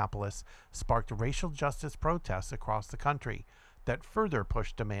in Minneapolis sparked racial justice protests across the country that further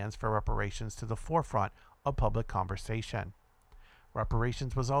pushed demands for reparations to the forefront of public conversation.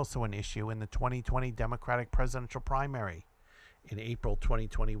 Reparations was also an issue in the 2020 Democratic presidential primary. In April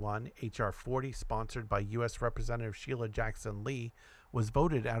 2021, H.R. 40, sponsored by U.S. Representative Sheila Jackson Lee, was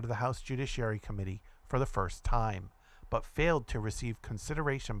voted out of the House Judiciary Committee for the first time, but failed to receive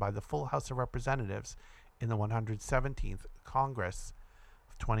consideration by the full House of Representatives in the 117th Congress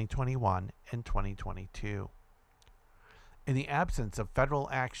of 2021 and 2022. In the absence of federal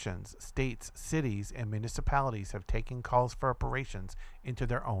actions, states, cities, and municipalities have taken calls for reparations into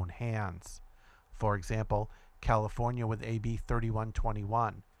their own hands. For example, California with AB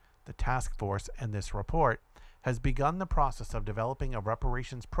 3121, the task force in this report, has begun the process of developing a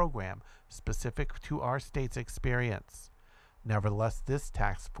reparations program specific to our state's experience. Nevertheless, this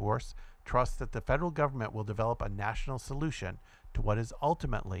task force trusts that the federal government will develop a national solution to what is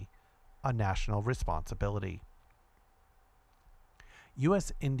ultimately a national responsibility.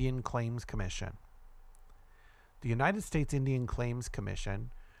 U.S. Indian Claims Commission. The United States Indian Claims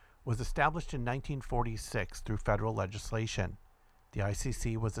Commission was established in 1946 through federal legislation. The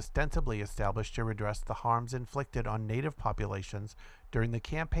ICC was ostensibly established to redress the harms inflicted on native populations during the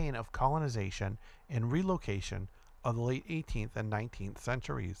campaign of colonization and relocation of the late 18th and 19th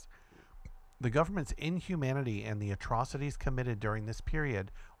centuries. The government's inhumanity and the atrocities committed during this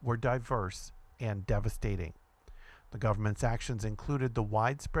period were diverse and devastating. The government's actions included the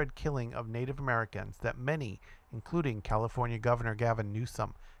widespread killing of Native Americans that many, including California Governor Gavin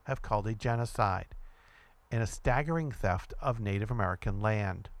Newsom, have called a genocide, and a staggering theft of Native American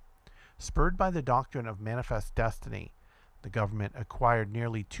land. Spurred by the doctrine of manifest destiny, the government acquired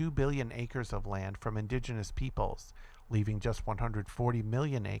nearly 2 billion acres of land from indigenous peoples, leaving just 140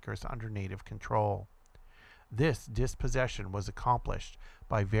 million acres under Native control. This dispossession was accomplished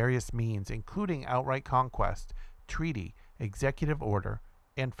by various means, including outright conquest, treaty, executive order,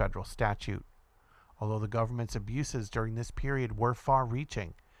 and federal statute. Although the government's abuses during this period were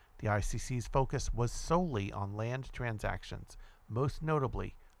far-reaching, the ICC's focus was solely on land transactions, most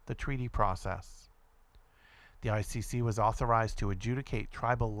notably the treaty process. The ICC was authorized to adjudicate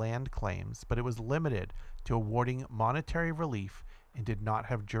tribal land claims, but it was limited to awarding monetary relief and did not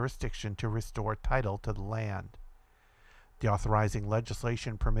have jurisdiction to restore title to the land. The authorizing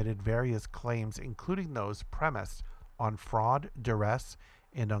legislation permitted various claims, including those premised on fraud, duress,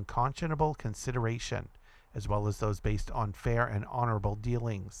 and unconscionable consideration, as well as those based on fair and honorable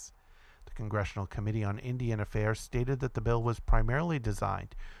dealings. The Congressional Committee on Indian Affairs stated that the bill was primarily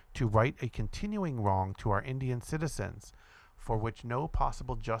designed to right a continuing wrong to our Indian citizens, for which no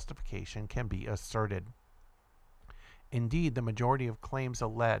possible justification can be asserted. Indeed, the majority of claims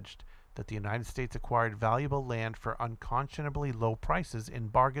alleged that the United States acquired valuable land for unconscionably low prices in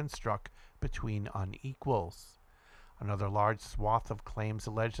bargains struck between unequals. Another large swath of claims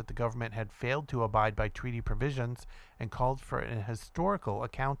alleged that the government had failed to abide by treaty provisions and called for an historical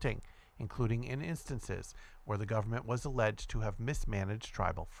accounting, including in instances where the government was alleged to have mismanaged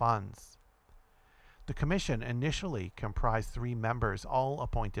tribal funds. The commission initially comprised 3 members, all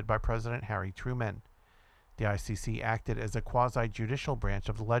appointed by President Harry Truman. The ICC acted as a quasi-judicial branch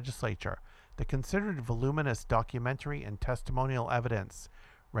of the legislature that considered voluminous documentary and testimonial evidence,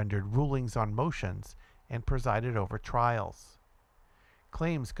 rendered rulings on motions, and presided over trials.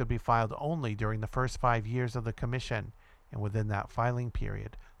 Claims could be filed only during the first 5 years of the commission, and within that filing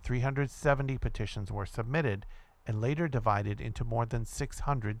period, 370 petitions were submitted and later divided into more than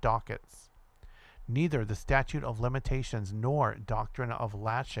 600 dockets. Neither the statute of limitations nor doctrine of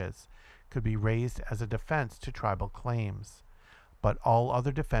laches could be raised as a defense to tribal claims, but all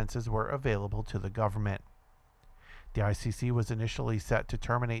other defenses were available to the government. The ICC was initially set to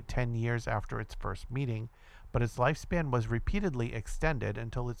terminate 10 years after its first meeting, but its lifespan was repeatedly extended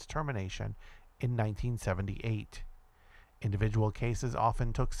until its termination in 1978. Individual cases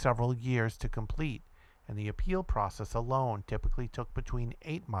often took several years to complete, and the appeal process alone typically took between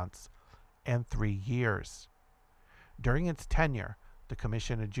 8 months and 3 years. During its tenure, the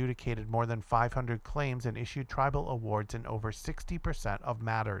Commission adjudicated more than 500 claims and issued tribal awards in over 60% of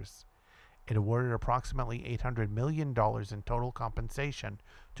matters. It awarded approximately $800 million in total compensation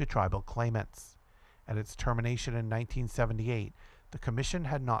to tribal claimants. At its termination in 1978, the Commission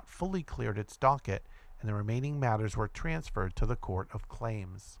had not fully cleared its docket, and the remaining matters were transferred to the Court of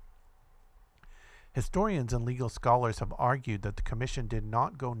Claims. Historians and legal scholars have argued that the Commission did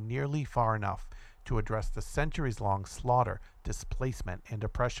not go nearly far enough to address the centuries-long slaughter, displacement, and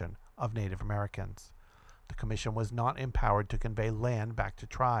oppression of Native Americans. The Commission was not empowered to convey land back to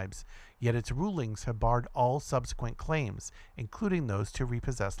tribes, yet its rulings have barred all subsequent claims, including those to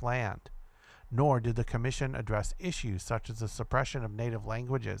repossess land. Nor did the Commission address issues such as the suppression of native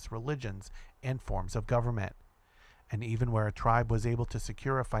languages, religions, and forms of government. and even where a tribe was able to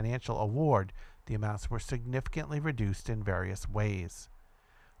secure a financial award, the amounts were significantly reduced in various ways.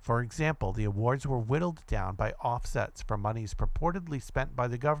 For example, the awards were whittled down by offsets for monies purportedly spent by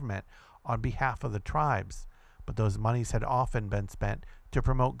the government on behalf of the tribes, but those monies had often been spent to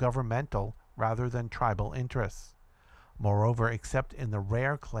promote governmental rather than tribal interests. Moreover, except in the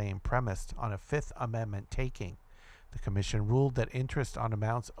rare claim premised on a Fifth Amendment taking, the Commission ruled that interest on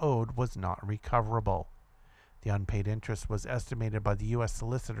amounts owed was not recoverable. The unpaid interest was estimated by the U.S.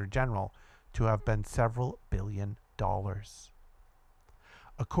 Solicitor General to have been several $billions.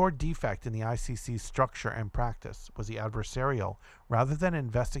 A core defect in the ICC's structure and practice was the adversarial rather than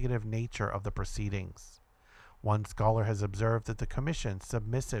investigative nature of the proceedings. One scholar has observed that the Commission,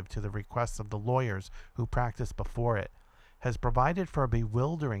 submissive to the requests of the lawyers who practiced before it, has provided for a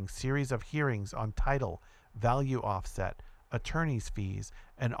bewildering series of hearings on title, value offset, attorney's fees,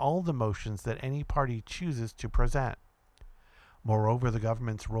 and all the motions that any party chooses to present. Moreover, the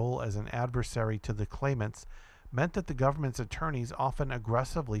government's role as an adversary to the claimants meant that the government's attorneys often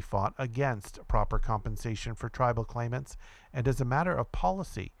aggressively fought against proper compensation for tribal claimants, and as a matter of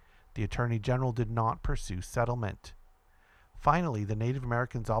policy, the Attorney General did not pursue settlement. Finally, the Native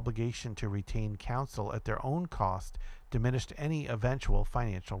Americans' obligation to retain counsel at their own cost diminished any eventual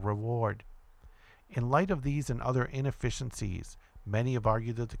financial reward. In light of these and other inefficiencies, many have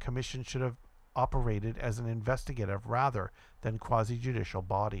argued that the Commission should have operated as an investigative rather than quasi-judicial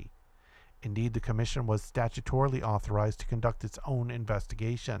body. Indeed, the Commission was statutorily authorized to conduct its own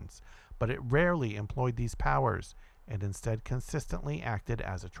investigations, but it rarely employed these powers and instead consistently acted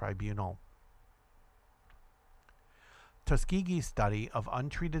as a tribunal. Tuskegee Study of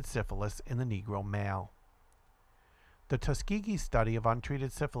Untreated Syphilis in the Negro Male. The Tuskegee Study of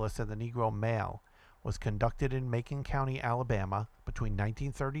Untreated Syphilis in the Negro Male was conducted in Macon County, Alabama, between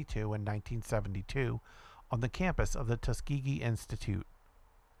 1932 and 1972 on the campus of the Tuskegee Institute.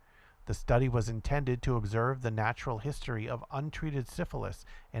 The study was intended to observe the natural history of untreated syphilis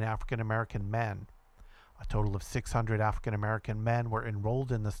in African American men. A total of 600 African American men were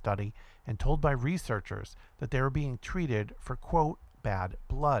enrolled in the study and told by researchers that they were being treated for, quote, bad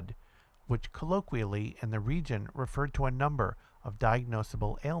blood, which colloquially in the region referred to a number of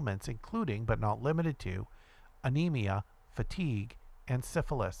diagnosable ailments including, but not limited to, anemia, fatigue, and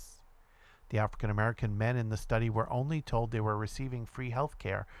syphilis. The African American men in the study were only told they were receiving free health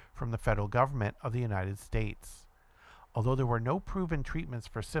care from the federal government of the United States. Although there were no proven treatments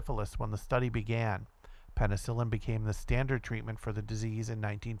for syphilis when the study began, penicillin became the standard treatment for the disease in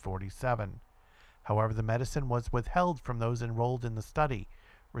 1947. However, the medicine was withheld from those enrolled in the study,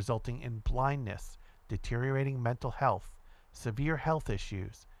 resulting in blindness, deteriorating mental health, severe health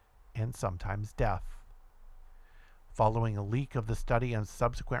issues, and sometimes death. Following a leak of the study and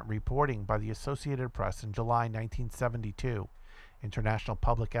subsequent reporting by the Associated Press in July 1972, international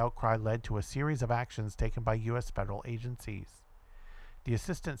public outcry led to a series of actions taken by U.S. federal agencies. The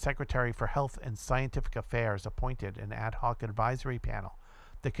Assistant Secretary for Health and Scientific Affairs appointed an ad hoc advisory panel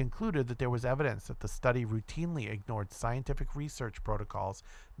that concluded that there was evidence that the study routinely ignored scientific research protocols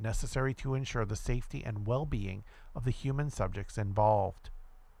necessary to ensure the safety and well-being of the human subjects involved.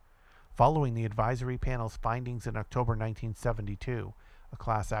 Following the advisory panel's findings in October 1972, a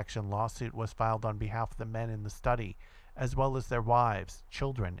class action lawsuit was filed on behalf of the men in the study, as well as their wives,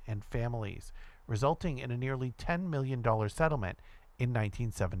 children, and families, resulting in a nearly $10 million settlement in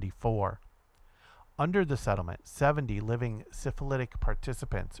 1974. Under the settlement, 70 living syphilitic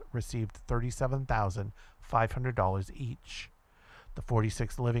participants received $37,500 each. The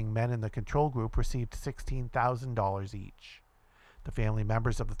 46 living men in the control group received $16,000 each. The family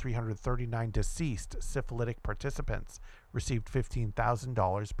members of the 339 deceased syphilitic participants received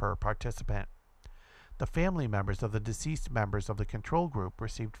 $15,000 per participant. The family members of the deceased members of the control group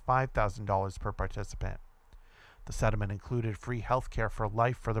received $5,000 per participant. The settlement included free health care for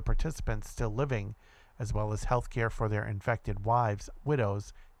life for the participants still living, as well as health care for their infected wives,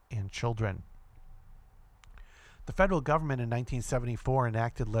 widows, and children. The federal government in 1974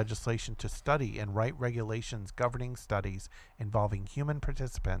 enacted legislation to study and write regulations governing studies involving human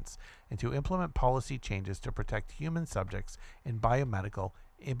participants and to implement policy changes to protect human subjects in biomedical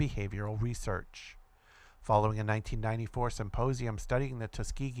and behavioral research. Following a 1994 symposium studying the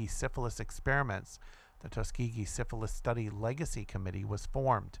Tuskegee syphilis experiments, the Tuskegee Syphilis Study Legacy Committee was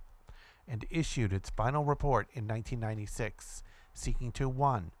formed and issued its final report in 1996, seeking to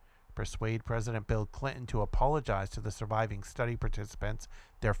 1. Persuade President Bill Clinton to apologize to the surviving study participants,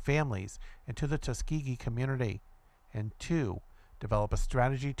 their families, and to the Tuskegee community, and 2. Develop a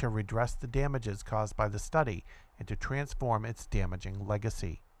strategy to redress the damages caused by the study and to transform its damaging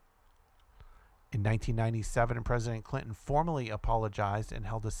legacy. In 1997, President Clinton formally apologized and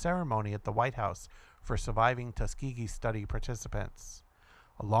held a ceremony at the White House for surviving Tuskegee study participants.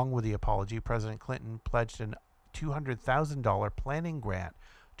 Along with the apology, President Clinton pledged a $200,000 planning grant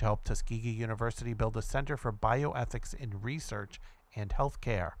to help Tuskegee University build a center for bioethics in research and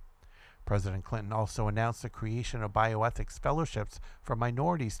healthcare. President Clinton also announced the creation of bioethics fellowships for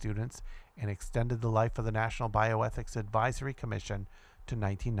minority students and extended the life of the National Bioethics Advisory Commission to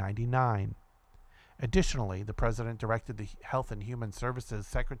 1999. Additionally, the President directed the Health and Human Services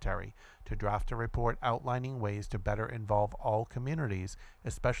Secretary to draft a report outlining ways to better involve all communities,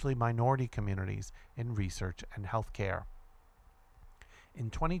 especially minority communities, in research and healthcare.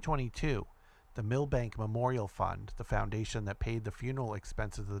 In 2022, the Milbank Memorial Fund, the foundation that paid the funeral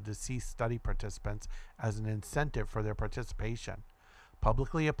expenses of the deceased study participants as an incentive for their participation,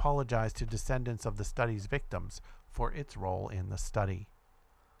 publicly apologized to descendants of the study's victims for its role in the study.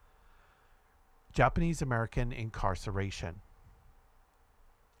 Japanese American incarceration.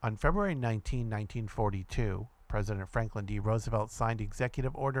 On February 19, 1942, President Franklin D. Roosevelt signed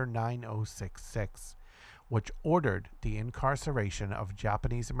Executive Order 9066, which ordered the incarceration of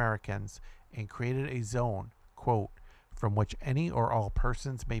Japanese Americans and created a zone, quote, from which any or all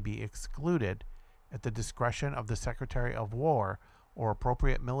persons may be excluded at the discretion of the Secretary of War or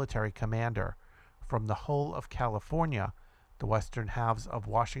appropriate military commander from the whole of California, the western halves of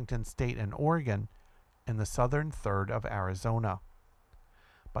Washington State and Oregon, and the southern third of Arizona.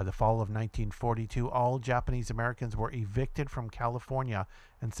 By the fall of 1942, all Japanese Americans were evicted from California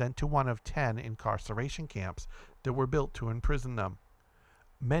and sent to one of 10 incarceration camps that were built to imprison them.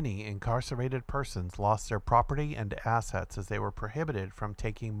 Many incarcerated persons lost their property and assets as they were prohibited from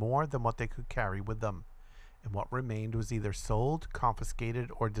taking more than what they could carry with them, and what remained was either sold, confiscated,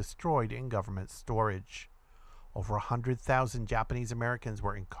 or destroyed in government storage. Over 100,000 Japanese Americans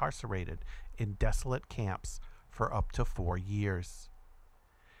were incarcerated in desolate camps for up to 4 years.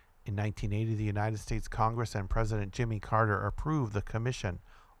 In 1980, the United States Congress and President Jimmy Carter approved the Commission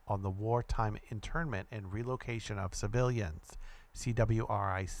on the Wartime Internment and Relocation of Civilians,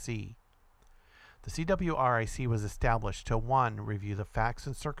 CWRIC. The CWRIC was established to 1. Review the facts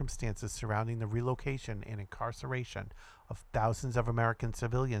and circumstances surrounding the relocation and incarceration of thousands of American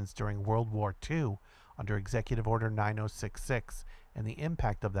civilians during World War II under Executive Order 9066 and the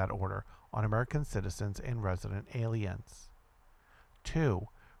impact of that order on American citizens and resident aliens. 2.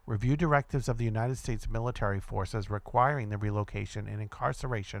 Review directives of the United States military forces requiring the relocation and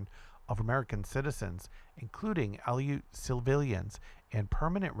incarceration of American citizens, including Aleut civilians and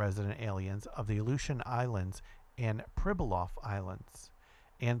permanent resident aliens of the Aleutian Islands and Pribilof Islands.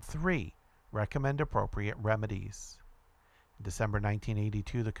 And 3. Recommend appropriate remedies. In December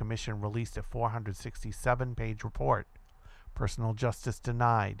 1982, the Commission released a 467-page report, Personal Justice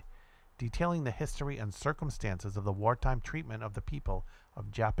Denied, detailing the history and circumstances of the wartime treatment of the people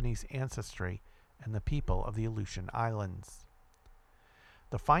of Japanese ancestry and the people of the Aleutian Islands.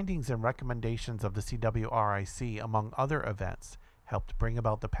 The findings and recommendations of the CWRIC, among other events, helped bring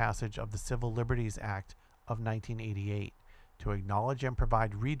about the passage of the Civil Liberties Act of 1988 to acknowledge and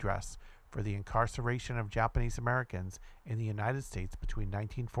provide redress for the incarceration of Japanese Americans in the United States between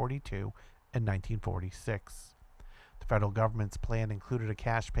 1942 and 1946. The federal government's plan included a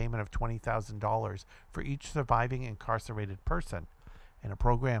cash payment of $20,000 for each surviving incarcerated person and a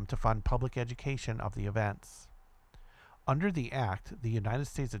program to fund public education of the events. Under the Act, the United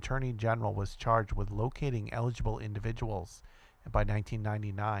States Attorney General was charged with locating eligible individuals, and by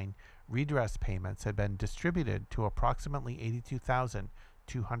 1999, redress payments had been distributed to approximately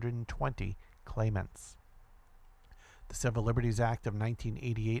 82,220 claimants. The Civil Liberties Act of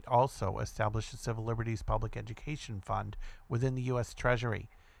 1988 also established the Civil Liberties Public Education Fund within the U.S. Treasury,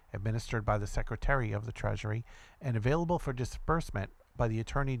 administered by the Secretary of the Treasury, and available for disbursement by the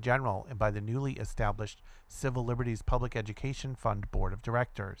Attorney General and by the newly established Civil Liberties Public Education Fund Board of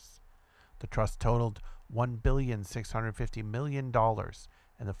Directors. The trust totaled $1,650 million,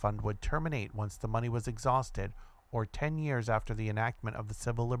 and the fund would terminate once the money was exhausted, or 10 years after the enactment of the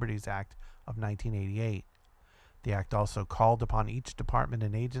Civil Liberties Act of 1988. The Act also called upon each department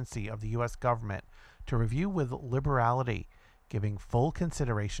and agency of the U.S. government to review with liberality, giving full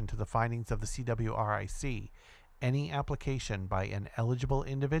consideration to the findings of the CWRIC, any application by an eligible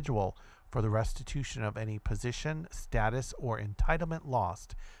individual for the restitution of any position, status, or entitlement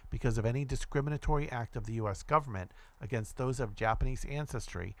lost because of any discriminatory act of the U.S. government against those of Japanese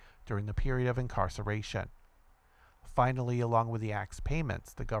ancestry during the period of incarceration. Finally, along with the Act's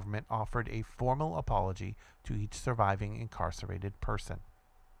payments, the government offered a formal apology to each surviving incarcerated person.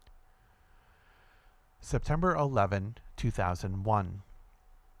 September 11, 2001.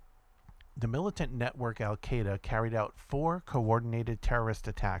 The militant network Al-Qaeda carried out 4 coordinated terrorist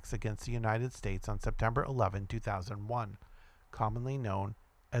attacks against the United States on September 11, 2001, commonly known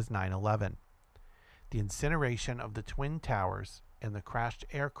as 9/11. The incineration of the Twin Towers and the crashed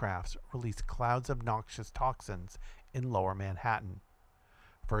aircrafts released clouds of noxious toxins in lower Manhattan.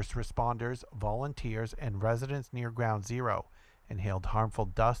 First responders, volunteers, and residents near Ground Zero inhaled harmful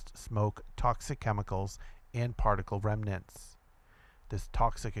dust, smoke, toxic chemicals, and particle remnants. This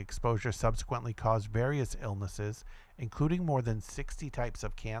toxic exposure subsequently caused various illnesses, including more than 60 types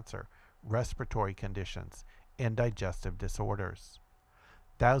of cancer, respiratory conditions, and digestive disorders.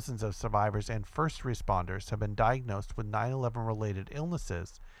 Thousands of survivors and first responders have been diagnosed with 9/11 related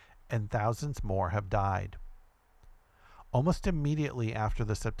illnesses, and thousands more have died. Almost immediately after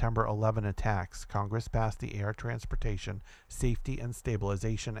the September 11 attacks, Congress passed the Air Transportation Safety and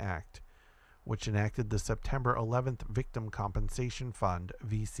Stabilization Act, which enacted the September 11th Victim Compensation Fund,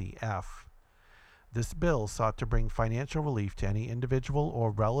 VCF. This bill sought to bring financial relief to any individual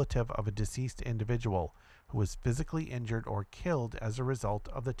or relative of a deceased individual who was physically injured or killed as a result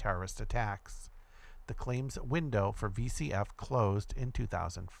of the terrorist attacks. The claims window for VCF closed in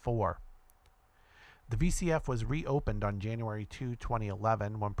 2004. The VCF was reopened on January 2,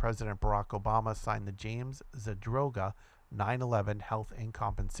 2011, when President Barack Obama signed the James Zadroga 9/11 Health and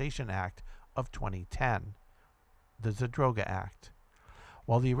Compensation Act of 2010, the Zadroga Act.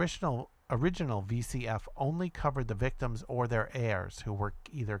 While the original VCF only covered the victims or their heirs who were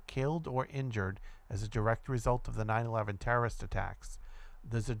either killed or injured as a direct result of the 9/11 terrorist attacks,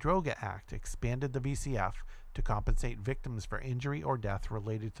 the Zadroga Act expanded the VCF to compensate victims for injury or death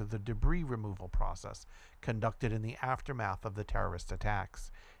related to the debris removal process conducted in the aftermath of the terrorist attacks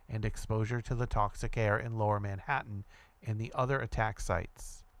and exposure to the toxic air in lower Manhattan and the other attack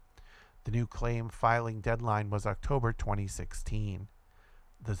sites. The new claim filing deadline was October 2016.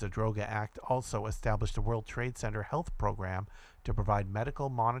 The Zadroga Act also established a World Trade Center health program to provide medical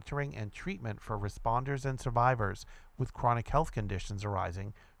monitoring and treatment for responders and survivors with chronic health conditions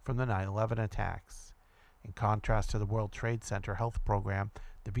arising from the 9/11 attacks. In contrast to the World Trade Center health program,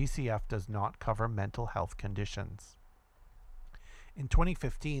 the VCF does not cover mental health conditions. In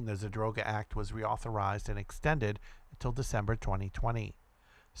 2015, the Zadroga Act was reauthorized and extended until December 2020.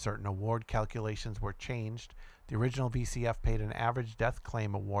 Certain award calculations were changed. The original VCF paid an average death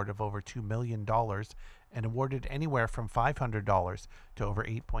claim award of over $2 million and awarded anywhere from $500 to over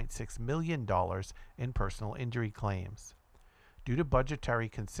 $8.6 million in personal injury claims. Due to budgetary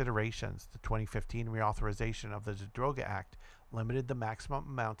considerations, the 2015 reauthorization of the Zadroga Act limited the maximum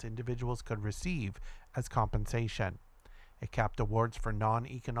amount individuals could receive as compensation. It capped awards for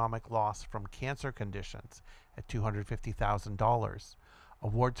non-economic loss from cancer conditions at $250,000.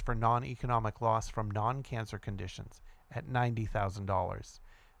 Awards for non-economic loss from non-cancer conditions at $90,000,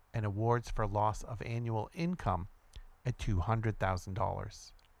 and awards for loss of annual income at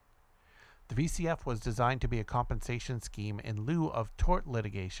 $200,000. The VCF was designed to be a compensation scheme in lieu of tort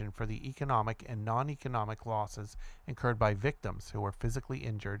litigation for the economic and non-economic losses incurred by victims who were physically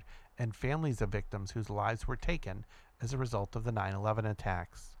injured and families of victims whose lives were taken as a result of the 9/11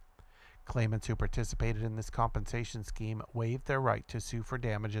 attacks. Claimants who participated in this compensation scheme waived their right to sue for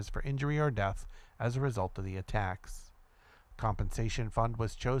damages for injury or death as a result of the attacks. Compensation fund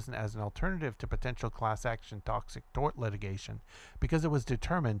was chosen as an alternative to potential class action toxic tort litigation because it was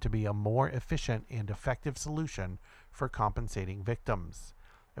determined to be a more efficient and effective solution for compensating victims.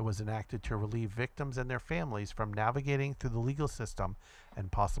 It was enacted to relieve victims and their families from navigating through the legal system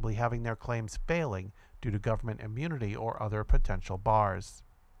and possibly having their claims failing due to government immunity or other potential bars.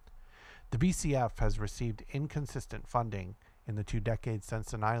 The VCF has received inconsistent funding. In the 2 decades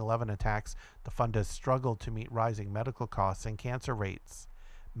since the 9/11 attacks, the fund has struggled to meet rising medical costs and cancer rates.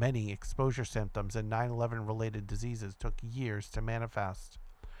 Many exposure symptoms and 9/11 related diseases took years to manifest.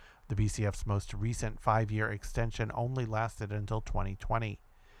 The VCF's most recent 5-year extension only lasted until 2020.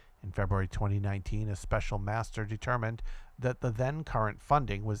 In February 2019, a special master determined that the then current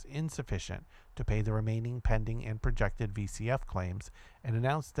funding was insufficient to pay the remaining pending and projected VCF claims and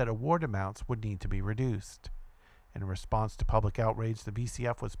announced that award amounts would need to be reduced. In response to public outrage, the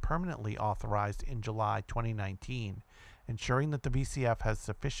VCF was permanently authorized in July 2019, ensuring that the VCF has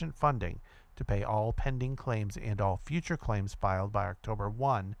sufficient funding to pay all pending claims and all future claims filed by October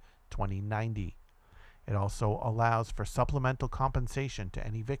 1, 2090. It also allows for supplemental compensation to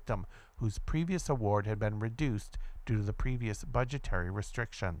any victim whose previous award had been reduced due to the previous budgetary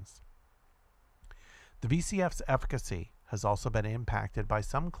restrictions. The VCF's efficacy has also been impacted by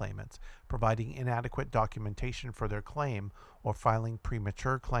some claimants providing inadequate documentation for their claim or filing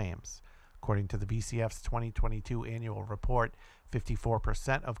premature claims. According to the BCF's 2022 annual report,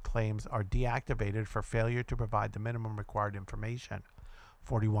 54% of claims are deactivated for failure to provide the minimum required information.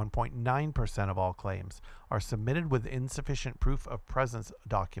 41.9% of all claims are submitted with insufficient proof of presence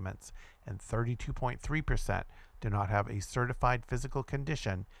documents, and 32.3% do not have a certified physical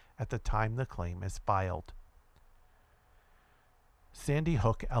condition at the time the claim is filed. Sandy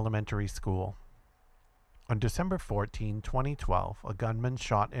Hook Elementary School. On December 14, 2012, a gunman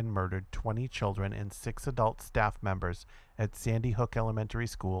shot and murdered 20 children and 6 adult staff members at Sandy Hook Elementary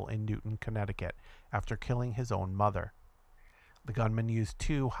School in Newton, Connecticut, after killing his own mother. The gunman used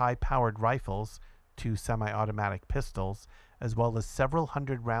 2 high-powered rifles, 2 semi-automatic pistols, as well as several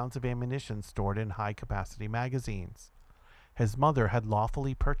hundred rounds of ammunition stored in high-capacity magazines. His mother had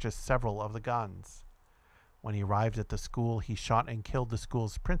lawfully purchased several of the guns. When he arrived at the school, he shot and killed the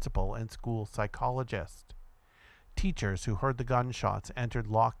school's principal and school psychologist. Teachers who heard the gunshots entered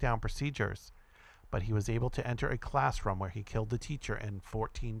lockdown procedures, but he was able to enter a classroom where he killed the teacher and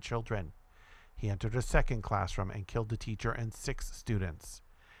 14 children. He entered a second classroom and killed the teacher and 6 students.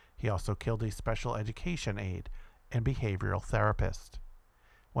 He also killed a special education aide and behavioral therapist.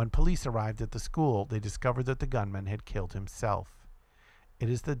 When police arrived at the school, they discovered that the gunman had killed himself. It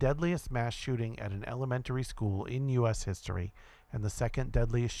is the deadliest mass shooting at an elementary school in U.S. history and the second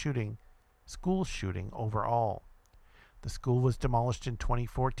deadliest school shooting overall. The school was demolished in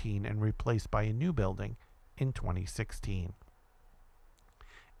 2014 and replaced by a new building in 2016.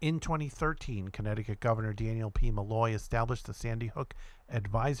 In 2013, Connecticut Governor Daniel P. Malloy established the Sandy Hook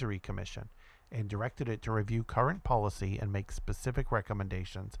Advisory Commission and directed it to review current policy and make specific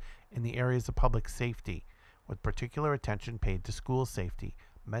recommendations in the areas of public safety, with particular attention paid to school safety,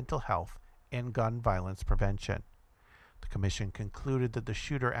 mental health, and gun violence prevention. The commission concluded that the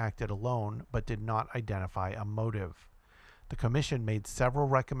shooter acted alone but did not identify a motive. The commission made several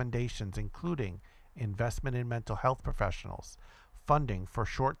recommendations, including investment in mental health professionals, funding for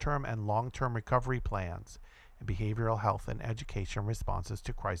short-term and long-term recovery plans, and behavioral health and education responses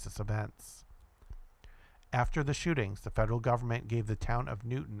to crisis events. After the shootings, the federal government gave the town of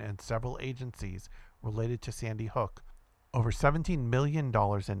Newton and several agencies related to Sandy Hook over $17 million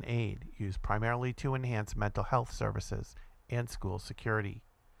in aid, used primarily to enhance mental health services and school security.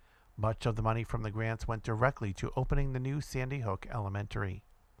 Much of the money from the grants went directly to opening the new Sandy Hook Elementary.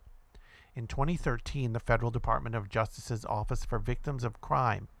 In 2013, the Federal Department of Justice's Office for Victims of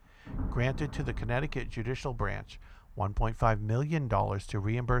Crime granted to the Connecticut Judicial Branch $1.5 million to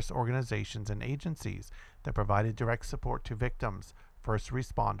reimburse organizations and agencies that provided direct support to victims, first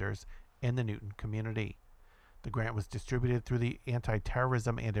responders, and the Newton community. The grant was distributed through the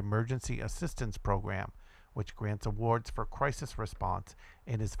Anti-Terrorism and Emergency Assistance Program, which grants awards for crisis response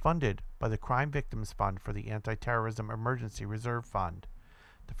and is funded by the Crime Victims Fund for the Anti-Terrorism Emergency Reserve Fund.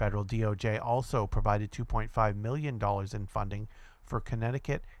 The federal DOJ also provided $2.5 million in funding for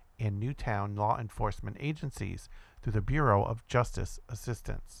Connecticut and Newtown law enforcement agencies through the Bureau of Justice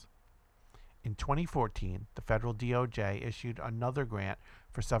Assistance. In 2014, the federal DOJ issued another grant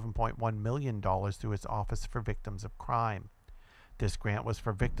for $7.1 million through its Office for Victims of Crime. This grant was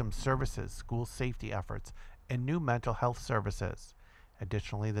for victim services, school safety efforts, and new mental health services.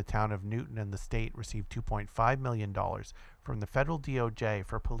 Additionally, the town of Newton and the state received $2.5 million from the federal DOJ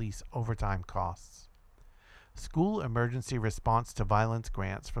for police overtime costs. School emergency response to violence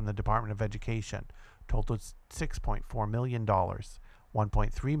grants from the Department of Education totaled $6.4 million.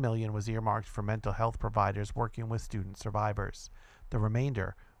 $1.3 million was earmarked for mental health providers working with student survivors. The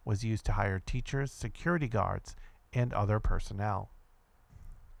remainder was used to hire teachers, security guards, and other personnel.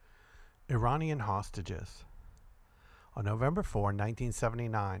 Iranian hostages. On November 4,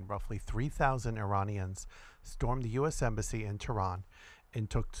 1979, roughly 3,000 Iranians stormed the U.S. Embassy in Tehran and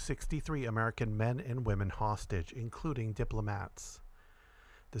took 63 American men and women hostage, including diplomats.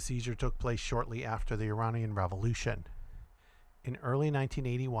 The seizure took place shortly after the Iranian Revolution. In early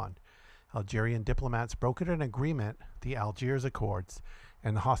 1981, Algerian diplomats brokered an agreement, the Algiers Accords,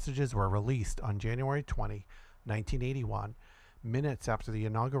 and the hostages were released on January 20, 1981, minutes after the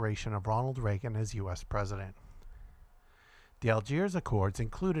inauguration of Ronald Reagan as U.S. President. The Algiers Accords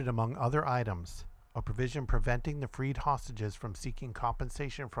included, among other items, a provision preventing the freed hostages from seeking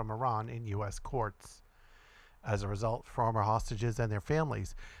compensation from Iran in U.S. courts. As a result, former hostages and their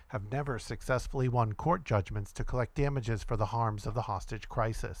families have never successfully won court judgments to collect damages for the harms of the hostage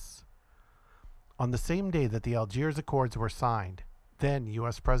crisis. On the same day that the Algiers Accords were signed, then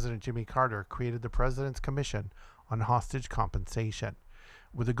U.S. President Jimmy Carter created the President's Commission on Hostage Compensation,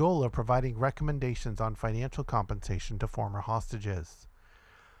 with the goal of providing recommendations on financial compensation to former hostages.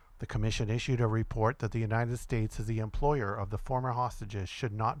 The Commission issued a report that the United States, as the employer of the former hostages,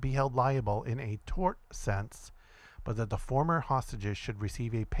 should not be held liable in a tort sense, but that the former hostages should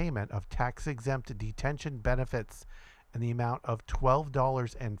receive a payment of tax-exempt detention benefits in the amount of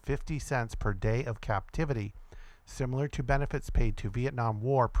 $12.50 per day of captivity, similar to benefits paid to Vietnam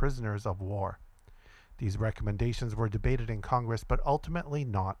War prisoners of war. These recommendations were debated in Congress but ultimately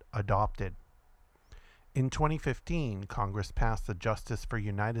not adopted. In 2015, Congress passed the Justice for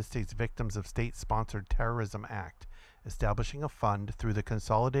United States Victims of State-Sponsored Terrorism Act, establishing a fund through the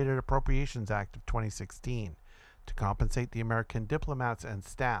Consolidated Appropriations Act of 2016 to compensate the American diplomats and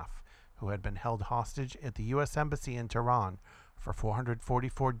staff who had been held hostage at the U.S. Embassy in Tehran for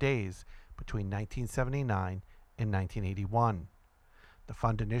 444 days between 1979 and 1981. The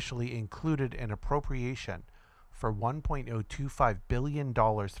fund initially included an appropriation for $1.025 billion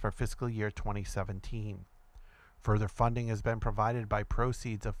for fiscal year 2017. Further funding has been provided by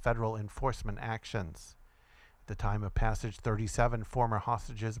proceeds of federal enforcement actions. At the time of passage, 37 former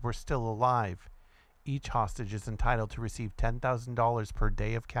hostages were still alive. Each hostage is entitled to receive $10,000 per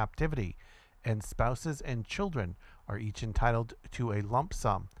day of captivity, and spouses and children are each entitled to a lump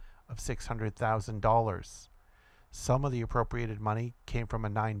sum of $600,000. Some of the appropriated money came from a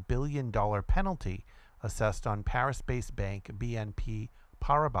 $9 billion penalty assessed on Paris-based bank BNP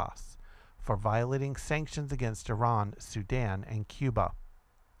Paribas for violating sanctions against Iran, Sudan, and Cuba.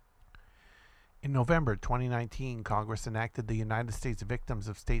 In November 2019, Congress enacted the United States Victims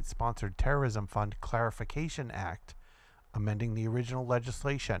of State-Sponsored Terrorism Fund Clarification Act, amending the original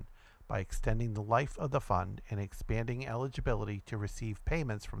legislation by extending the life of the fund and expanding eligibility to receive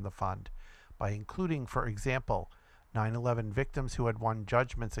payments from the fund by including, for example, 9/11 victims who had won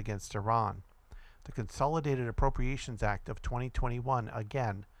judgments against Iran. The Consolidated Appropriations Act of 2021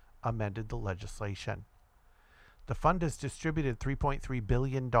 again amended the legislation. The fund has distributed $3.3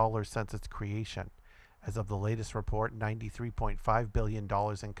 billion since its creation. As of the latest report, $93.5 billion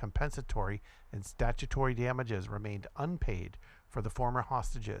in compensatory and statutory damages remained unpaid for the former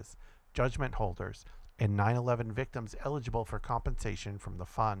hostages, judgment holders, and 9/11 victims eligible for compensation from the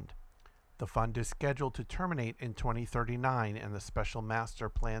fund. The fund is scheduled to terminate in 2039, and the special master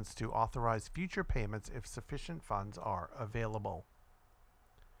plans to authorize future payments if sufficient funds are available.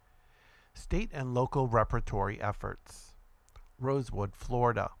 State and local reparatory efforts. Rosewood,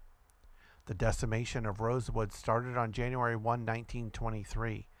 Florida. The decimation of Rosewood started on January 1,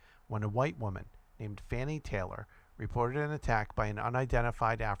 1923, when a white woman named Fannie Taylor reported an attack by an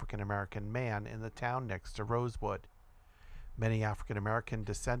unidentified African-American man in the town next to Rosewood. Many African-American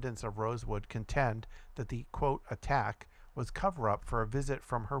descendants of Rosewood contend that the, quote, attack was cover-up for a visit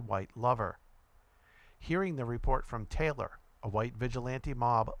from her white lover. Hearing the report from Taylor, a white vigilante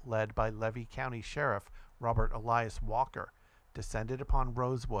mob led by Levy County Sheriff Robert Elias Walker descended upon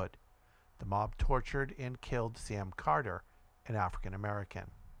Rosewood. The mob tortured and killed Sam Carter, an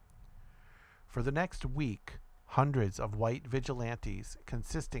African-American. For the next week, hundreds of white vigilantes,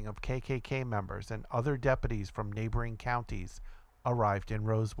 consisting of KKK members and other deputies from neighboring counties, arrived in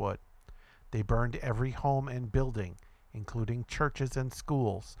Rosewood. They burned every home and building, including churches and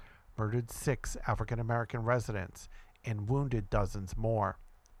schools, murdered 6 African-American residents, and wounded dozens more.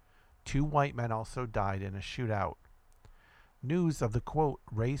 2 white men also died in a shootout. News of the, quote,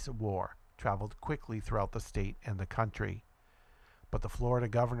 race war traveled quickly throughout the state and the country. But the Florida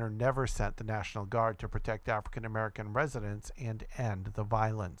governor never sent the National Guard to protect African-American residents and end the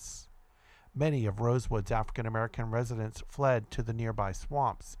violence. Many of Rosewood's African-American residents fled to the nearby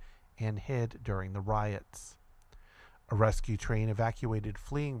swamps and hid during the riots. A rescue train evacuated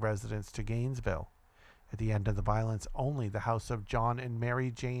fleeing residents to Gainesville. At the end of the violence, only the house of John and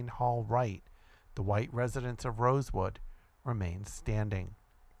Mary Jane Hall Wright, the white residents of Rosewood, remained standing.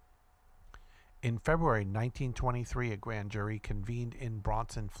 In February 1923, a grand jury convened in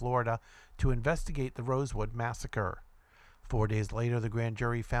Bronson, Florida, to investigate the Rosewood massacre. 4 days later, the grand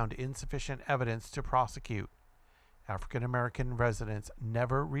jury found insufficient evidence to prosecute. African-American residents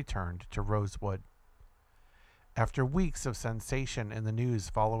never returned to Rosewood. After weeks of sensation in the news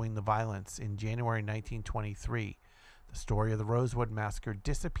following the violence in January 1923, the story of the Rosewood massacre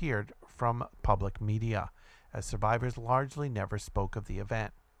disappeared from public media, as survivors largely never spoke of the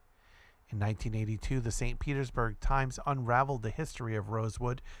event. In 1982, the St. Petersburg Times unraveled the history of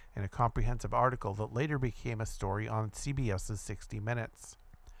Rosewood in a comprehensive article that later became a story on CBS's 60 Minutes.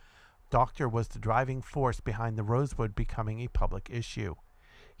 Doctor was the driving force behind the Rosewood becoming a public issue.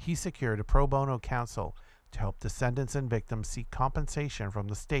 He secured a pro bono counsel to help descendants and victims seek compensation from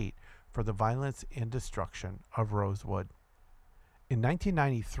the state for the violence and destruction of Rosewood. In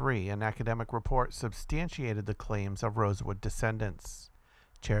 1993, an academic report substantiated the claims of Rosewood descendants.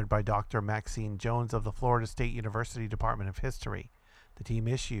 Chaired by Dr. Maxine Jones of the Florida State University Department of History, the team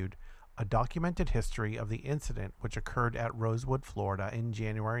issued a documented history of the incident which occurred at Rosewood, Florida in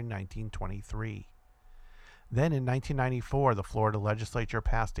January 1923. Then in 1994, the Florida legislature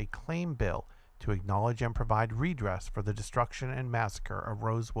passed a claim bill to acknowledge and provide redress for the destruction and massacre of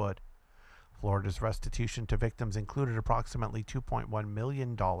Rosewood. Florida's restitution to victims included approximately $2.1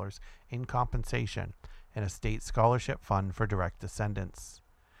 million in compensation and a state scholarship fund for direct descendants.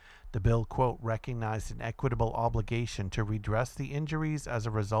 The bill, quote, recognized an equitable obligation to redress the injuries as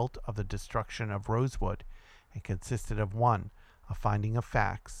a result of the destruction of Rosewood and consisted of 1. A finding of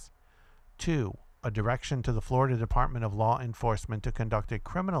facts, 2. A direction to the Florida Department of Law Enforcement to conduct a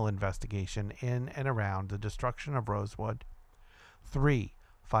criminal investigation in and around the destruction of Rosewood, 3.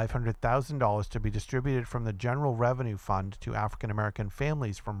 $500,000 to be distributed from the General Revenue Fund to African American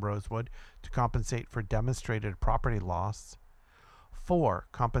families from Rosewood to compensate for demonstrated property loss, 4.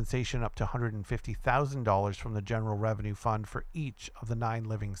 Compensation up to $150,000 from the General Revenue Fund for each of the 9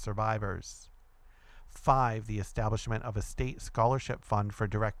 living survivors. 5. The establishment of a state scholarship fund for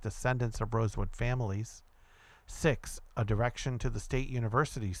direct descendants of Rosewood families. 6. A direction to the state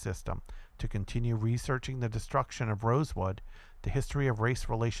university system to continue researching the destruction of Rosewood, the history of race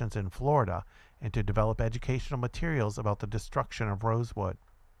relations in Florida, and to develop educational materials about the destruction of Rosewood.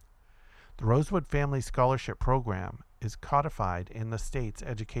 The Rosewood Family Scholarship Program is codified in the state's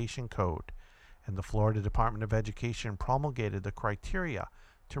education code, and the Florida Department of Education promulgated the criteria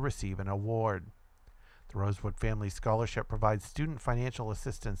to receive an award. The Rosewood Family Scholarship provides student financial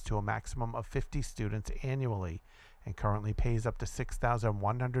assistance to a maximum of 50 students annually and currently pays up to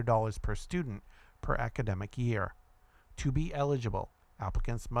 $6,100 per student per academic year. To be eligible,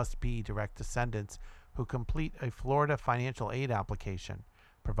 applicants must be direct descendants who complete a Florida financial aid application,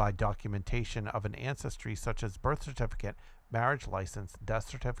 provide documentation of an ancestry such as birth certificate, marriage license, death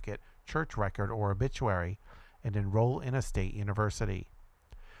certificate, church record, or obituary, and enroll in a state university,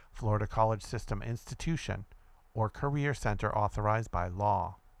 Florida College System institution, or career center authorized by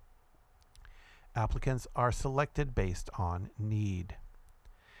law. Applicants are selected based on need.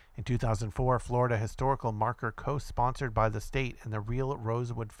 In 2004, Florida Historical Marker co-sponsored by the state and the Real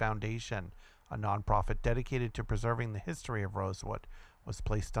Rosewood Foundation, a nonprofit dedicated to preserving the history of Rosewood, was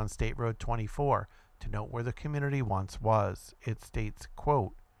placed on State Road 24 to note where the community once was. It states,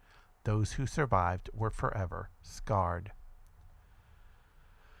 quote, "Those who survived were forever scarred."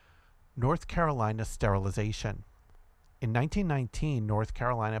 North Carolina sterilization. In 1919, North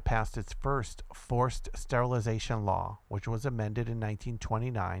Carolina passed its first forced sterilization law, which was amended in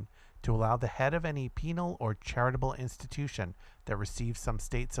 1929 to allow the head of any penal or charitable institution that receives some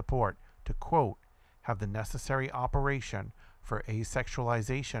state support to, quote, have the necessary operation for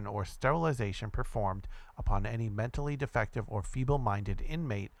asexualization or sterilization performed upon any mentally defective or feeble-minded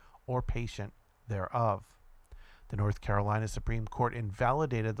inmate or patient thereof. The North Carolina Supreme Court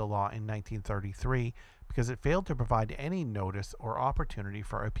invalidated the law in 1933 because it failed to provide any notice or opportunity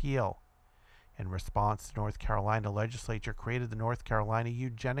for appeal. In response, the North Carolina legislature created the North Carolina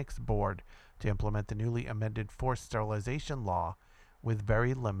Eugenics Board to implement the newly amended forced sterilization law with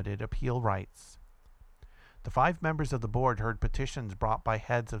very limited appeal rights. The 5 members of the board heard petitions brought by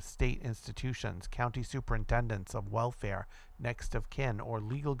heads of state institutions, county superintendents of welfare, next of kin, or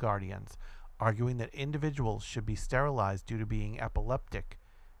legal guardians, arguing that individuals should be sterilized due to being epileptic,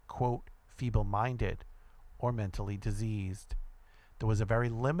 quote, feeble-minded, or mentally diseased. There was a very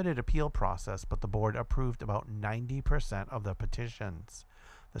limited appeal process, but the board approved about 90% of the petitions.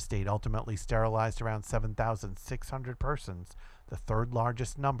 The state ultimately sterilized around 7,600 persons, the 3rd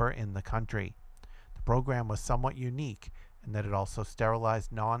largest number in the country. The program was somewhat unique in that it also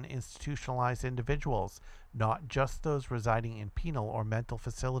sterilized non-institutionalized individuals, not just those residing in penal or mental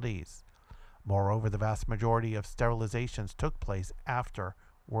facilities. Moreover, the vast majority of sterilizations took place after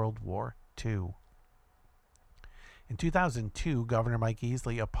World War II. In 2002, Governor Mike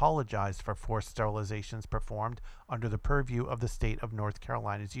Easley apologized for forced sterilizations performed under the purview of the state of North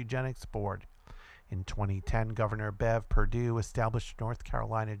Carolina's Eugenics Board. In 2010, Governor Bev Perdue established North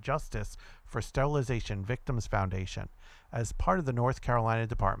Carolina Justice for Sterilization Victims Foundation as part of the North Carolina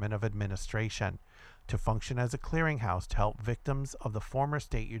Department of Administration to function as a clearinghouse to help victims of the former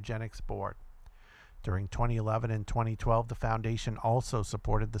state Eugenics Board. During 2011 and 2012, the foundation also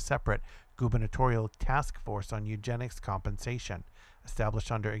supported the separate gubernatorial task force on eugenics compensation,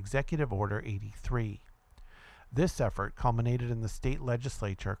 established under Executive Order 83. This effort culminated in the state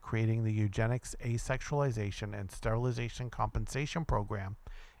legislature creating the Eugenics Asexualization and Sterilization Compensation Program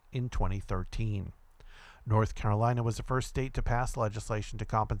in 2013. North Carolina was the first state to pass legislation to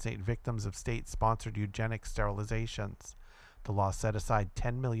compensate victims of state-sponsored eugenic sterilizations. The law set aside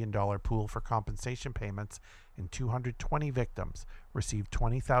 $10 million pool for compensation payments, and 220 victims received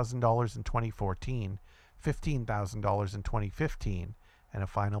 $20,000 in 2014, $15,000 in 2015, and a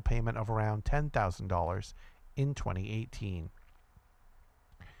final payment of around $10,000 in 2018.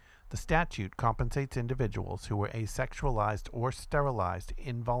 The statute compensates individuals who were asexualized or sterilized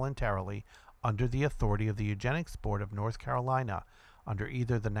involuntarily under the authority of the Eugenics Board of North Carolina under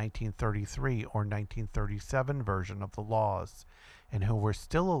either the 1933 or 1937 version of the laws, and who were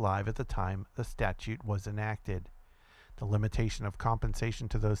still alive at the time the statute was enacted. The limitation of compensation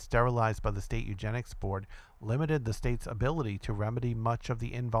to those sterilized by the State Eugenics Board limited the state's ability to remedy much of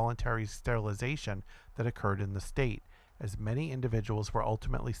the involuntary sterilization that occurred in the state, as many individuals were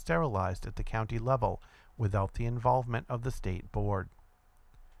ultimately sterilized at the county level without the involvement of the state board.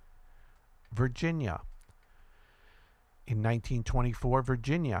 Virginia. In 1924,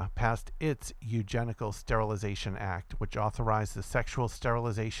 Virginia passed its Eugenical Sterilization Act, which authorized the sexual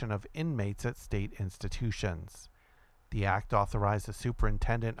sterilization of inmates at state institutions. The act authorized the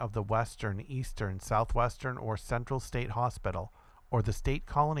superintendent of the Western, Eastern, Southwestern, or Central State Hospital, or the State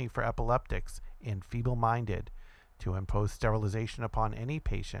Colony for Epileptics and Feeble-Minded, to impose sterilization upon any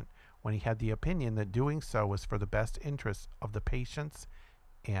patient when he had the opinion that doing so was for the best interests of the patients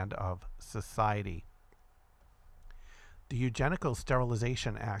and of society. The Eugenical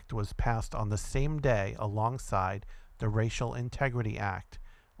Sterilization Act was passed on the same day alongside the Racial Integrity Act,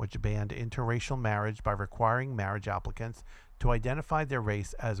 which banned interracial marriage by requiring marriage applicants to identify their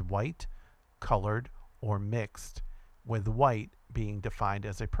race as white, colored, or mixed, with white being defined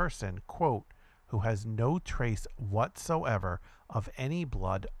as a person, quote, who has no trace whatsoever of any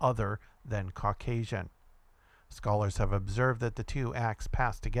blood other than Caucasian. Scholars have observed that the two acts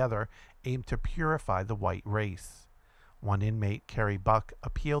passed together aim to purify the white race. One inmate, Carrie Buck,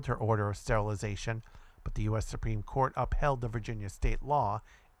 appealed her order of sterilization, but the U.S. Supreme Court upheld the Virginia state law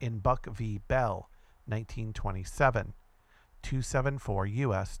in Buck v. Bell, 1927, 274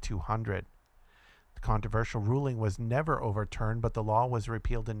 U.S. 200. The controversial ruling was never overturned, but the law was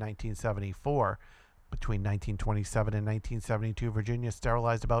repealed in 1974. Between 1927 and 1972, Virginia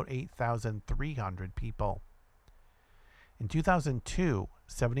sterilized about 8,300 people. In 2002,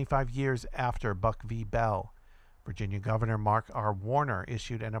 75 years after Buck v. Bell, Virginia Governor Mark R. Warner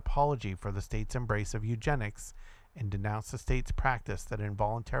issued an apology for the state's embrace of eugenics and denounced the state's practice that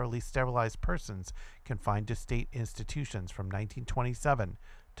involuntarily sterilized persons confined to state institutions from 1927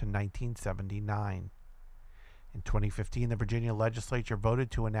 to 1979. In 2015, the Virginia legislature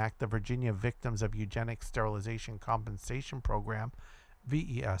voted to enact the Virginia Victims of Eugenics Sterilization Compensation Program,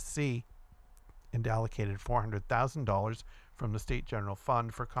 VESC, and allocated $400,000 from the state general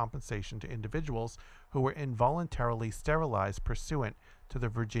fund for compensation to individuals who were involuntarily sterilized pursuant to the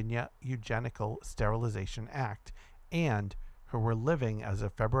Virginia Eugenical Sterilization Act and who were living as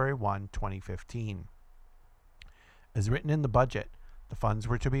of February 1, 2015. As written in the budget, the funds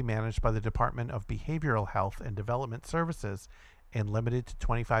were to be managed by the Department of Behavioral Health and Development Services and limited to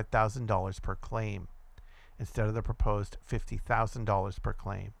 $25,000 per claim, instead of the proposed $50,000 per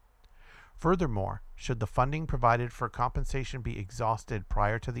claim. Furthermore, should the funding provided for compensation be exhausted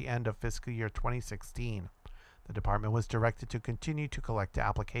prior to the end of fiscal year 2016, the department was directed to continue to collect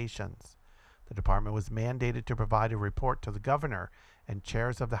applications. The department was mandated to provide a report to the governor and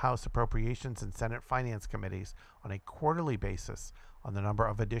chairs of the House Appropriations and Senate Finance Committees on a quarterly basis on the number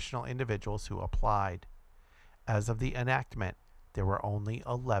of additional individuals who applied. As of the enactment, there were only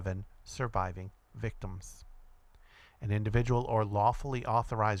 11 surviving victims. An individual or lawfully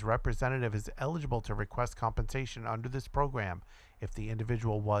authorized representative is eligible to request compensation under this program if the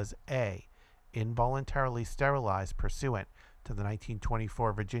individual was A, involuntarily sterilized pursuant to the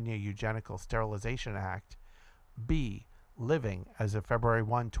 1924 Virginia Eugenical Sterilization Act, B, living as of February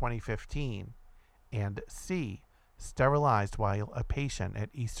 1, 2015, and C, sterilized while a patient at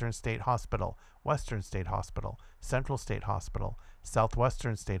Eastern State Hospital, Western State Hospital, Central State Hospital,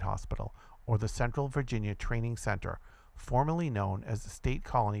 Southwestern State Hospital, or the Central Virginia Training Center, formerly known as the State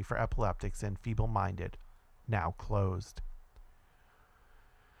Colony for Epileptics and Feeble-Minded, now closed.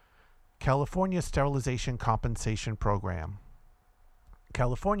 California Sterilization Compensation Program.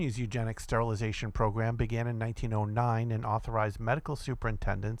 California's eugenics sterilization program began in 1909 and authorized medical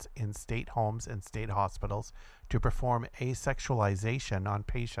superintendents in state homes and state hospitals to perform asexualization on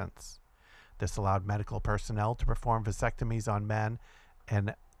patients. This allowed medical personnel to perform vasectomies on men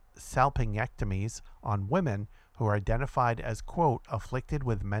and salpingectomies on women who are identified as, quote, afflicted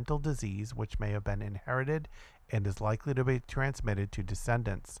with mental disease which may have been inherited and is likely to be transmitted to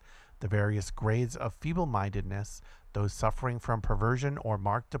descendants. The various grades of feeble-mindedness, those suffering from perversion or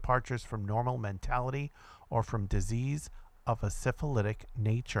marked departures from normal mentality or from disease of a syphilitic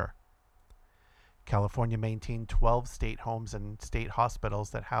nature. California maintained 12 state homes and state hospitals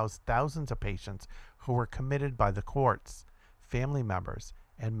that housed thousands of patients who were committed by the courts, family members,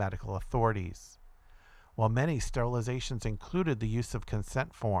 and medical authorities. While many sterilizations included the use of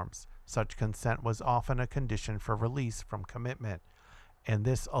consent forms, such consent was often a condition for release from commitment, and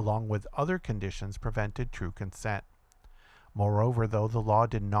this, along with other conditions, prevented true consent. Moreover, though, the law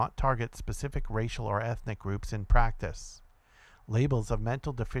did not target specific racial or ethnic groups in practice. Labels of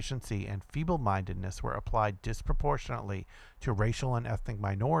mental deficiency and feeble-mindedness were applied disproportionately to racial and ethnic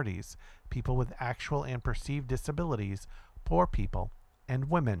minorities, people with actual and perceived disabilities, poor people, and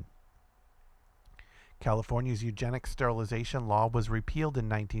women. California's eugenic sterilization law was repealed in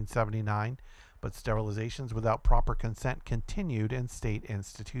 1979, but sterilizations without proper consent continued in state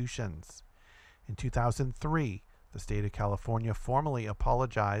institutions. In 2003, the state of California formally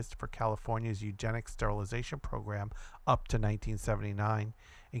apologized for California's eugenic sterilization program up to 1979,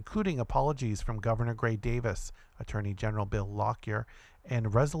 including apologies from Governor Gray Davis, Attorney General Bill Lockyer, and a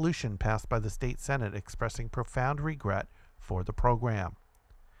resolution passed by the state Senate expressing profound regret for the program.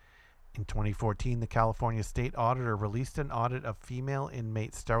 In 2014, the California State Auditor released an audit of female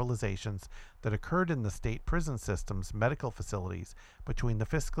inmate sterilizations that occurred in the state prison system's medical facilities between the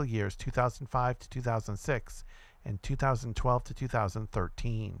fiscal years 2005 to 2006 and 2012 to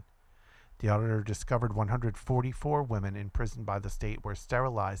 2013. The auditor discovered 144 women imprisoned by the state were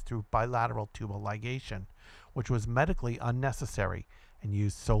sterilized through bilateral tubal ligation, which was medically unnecessary and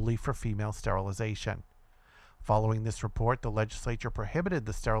used solely for female sterilization. Following this report, the legislature prohibited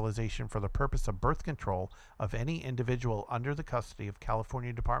the sterilization for the purpose of birth control of any individual under the custody of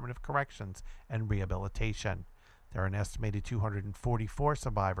California Department of Corrections and Rehabilitation. There are an estimated 244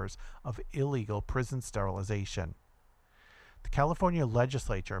 survivors of illegal prison sterilization. The California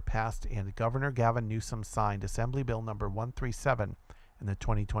legislature passed and Governor Gavin Newsom signed Assembly Bill No. 137 in the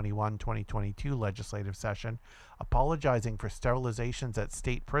 2021-2022 legislative session, apologizing for sterilizations at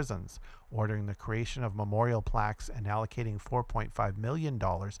state prisons, ordering the creation of memorial plaques, and allocating $4.5 million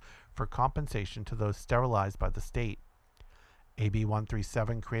for compensation to those sterilized by the state. AB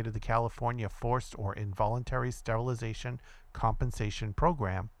 137 created the California Forced or Involuntary Sterilization Compensation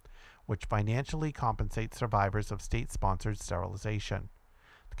Program, which financially compensates survivors of state-sponsored sterilization.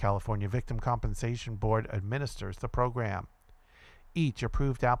 The California Victim Compensation Board administers the program. Each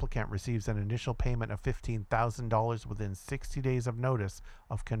approved applicant receives an initial payment of $15,000 within 60 days of notice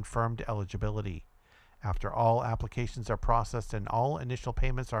of confirmed eligibility. After all applications are processed and all initial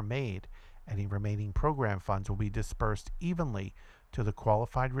payments are made, any remaining program funds will be dispersed evenly to the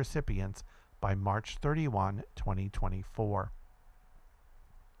qualified recipients by March 31, 2024.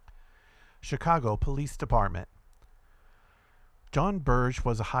 Chicago Police Department. John Burge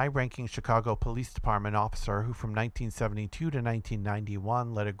was a high-ranking Chicago Police Department officer who from 1972 to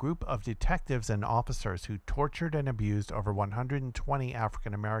 1991 led a group of detectives and officers who tortured and abused over 120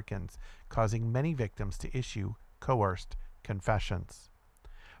 African Americans, causing many victims to issue coerced confessions.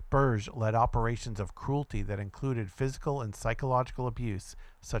 Burge led operations of cruelty that included physical and psychological abuse,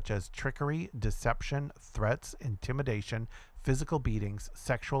 such as trickery, deception, threats, intimidation, physical beatings,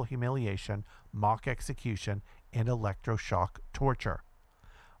 sexual humiliation, mock execution, and electroshock torture.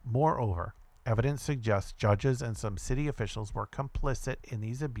 Moreover, evidence suggests judges and some city officials were complicit in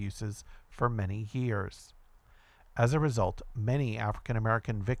these abuses for many years. As a result, many African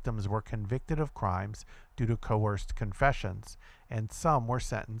American victims were convicted of crimes due to coerced confessions, and some were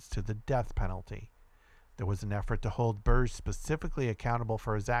sentenced to the death penalty. There was an effort to hold Burge specifically accountable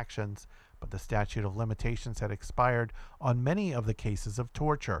for his actions, but the statute of limitations had expired on many of the cases of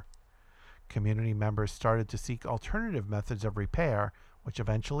torture. Community members started to seek alternative methods of repair, which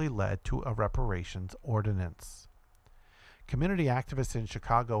eventually led to a reparations ordinance. Community activists in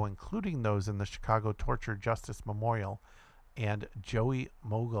Chicago, including those in the Chicago Torture Justice Memorial and Joey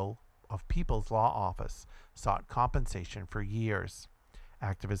Mogul of People's Law Office, sought compensation for years.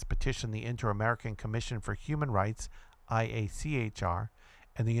 Activists petitioned the Inter-American Commission for Human Rights, IACHR,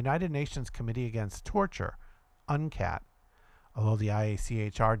 and the United Nations Committee Against Torture, UNCAT. Although the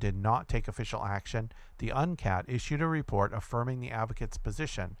IACHR did not take official action, the UNCAT issued a report affirming the advocates'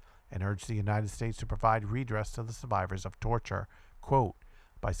 position and urged the United States to provide redress to the survivors of torture, quote,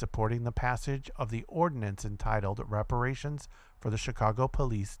 by supporting the passage of the ordinance entitled Reparations for the Chicago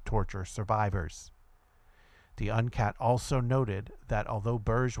Police Torture Survivors. The UNCAT also noted that although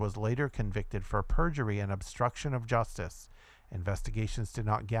Burge was later convicted for perjury and obstruction of justice, Investigations did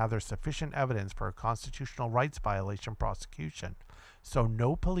not gather sufficient evidence for a constitutional rights violation prosecution, so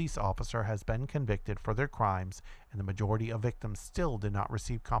no police officer has been convicted for their crimes, and the majority of victims still did not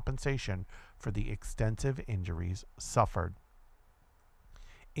receive compensation for the extensive injuries suffered.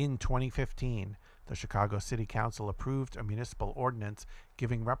 In 2015, the Chicago City Council approved a municipal ordinance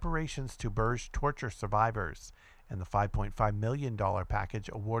giving reparations to Burge torture survivors, and the $5.5 million package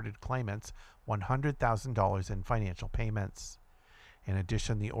awarded claimants $100,000 in financial payments. In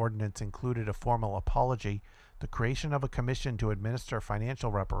addition, the ordinance included a formal apology, the creation of a commission to administer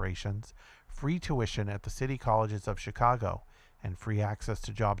financial reparations, free tuition at the city colleges of Chicago, and free access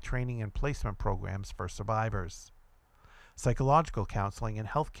to job training and placement programs for survivors. Psychological counseling and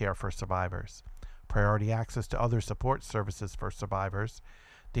health care for survivors, priority access to other support services for survivors,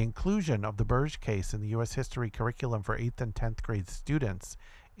 the inclusion of the Burge case in the U.S. history curriculum for 8th and 10th grade students,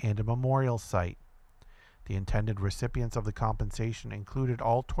 and a memorial site. The intended recipients of the compensation included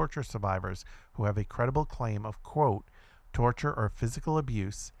all torture survivors who have a credible claim of, quote, torture or physical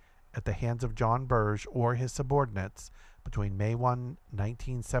abuse at the hands of John Burge or his subordinates between May 1,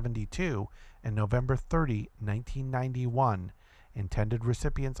 1972 and November 30, 1991. Intended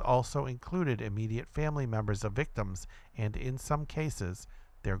recipients also included immediate family members of victims and, in some cases,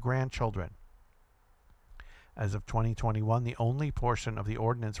 their grandchildren. As of 2021, the only portion of the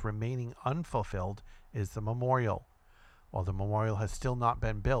ordinance remaining unfulfilled is the memorial. While the memorial has still not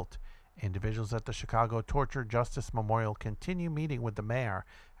been built, individuals at the Chicago Torture Justice Memorial continue meeting with the mayor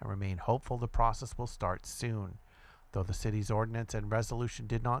and remain hopeful the process will start soon, though the city's ordinance and resolution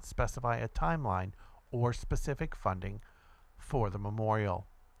did not specify a timeline or specific funding for the memorial.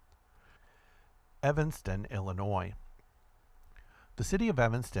 Evanston, Illinois. The City of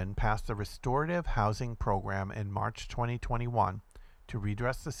Evanston passed the Restorative Housing Program in March 2021 to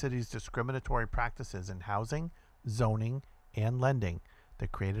redress the city's discriminatory practices in housing, zoning, and lending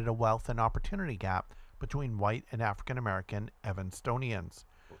that created a wealth and opportunity gap between white and African American Evanstonians.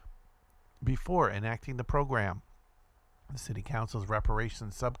 Before enacting the program, the City Council's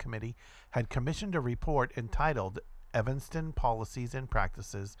Reparations Subcommittee had commissioned a report entitled Evanston Policies and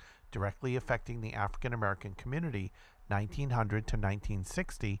Practices Directly Affecting the African American Community 1900 to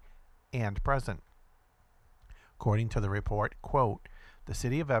 1960 and Present. According to the report, quote, the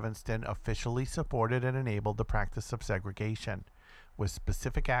City of Evanston officially supported and enabled the practice of segregation with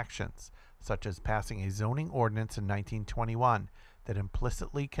specific actions, such as passing a zoning ordinance in 1921 that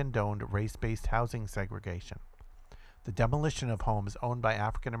implicitly condoned race-based housing segregation, the demolition of homes owned by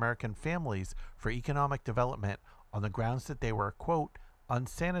African American families for economic development on the grounds that they were, quote,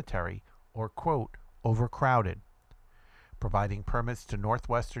 unsanitary or, quote, overcrowded, providing permits to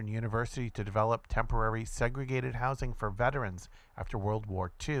Northwestern University to develop temporary segregated housing for veterans after World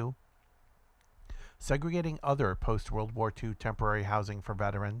War II, segregating other post-World War II temporary housing for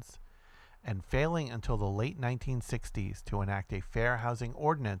veterans, and failing until the late 1960s to enact a fair housing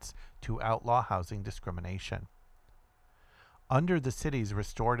ordinance to outlaw housing discrimination. Under the city's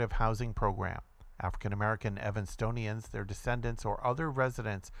restorative housing program, African American Evanstonians, their descendants, or other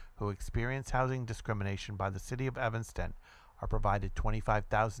residents who experience housing discrimination by the City of Evanston are provided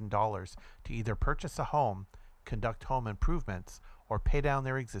 $25,000 to either purchase a home, conduct home improvements, or pay down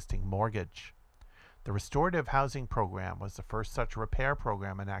their existing mortgage. The restorative housing program was the first such repair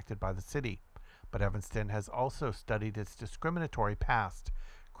program enacted by the city, but Evanston has also studied its discriminatory past,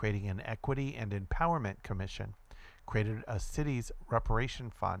 creating an Equity and Empowerment Commission, created a city's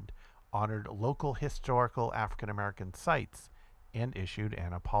reparation fund, honored local historical African American sites, and issued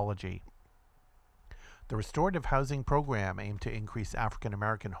an apology. The restorative housing program aimed to increase African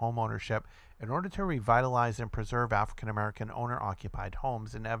American home ownership in order to revitalize and preserve African American owner-occupied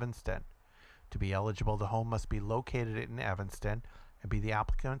homes in Evanston. To be eligible, the home must be located in Evanston and be the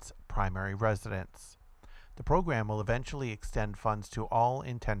applicant's primary residence. The program will eventually extend funds to all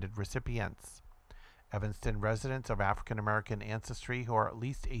intended recipients. Evanston residents of African American ancestry who are at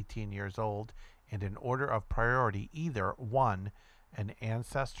least 18 years old, and in order of priority, either 1. An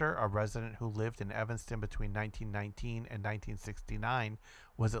ancestor, a resident who lived in Evanston between 1919 and 1969,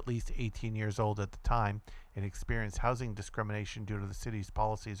 was at least 18 years old at the time and experienced housing discrimination due to the city's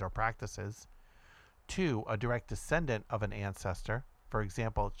policies or practices. 2. A direct descendant of an ancestor, for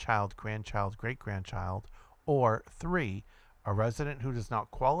example, child, grandchild, great-grandchild. Or 3. A resident who does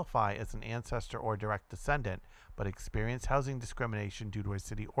not qualify as an ancestor or direct descendant, but experienced housing discrimination due to a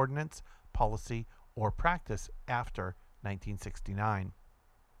city ordinance, policy, or practice after 1969.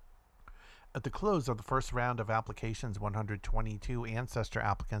 At the close of the first round of applications, 122 ancestor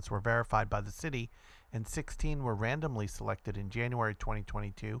applicants were verified by the city, and 16 were randomly selected in January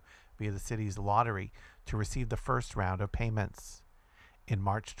 2022 via the city's lottery to receive the first round of payments. In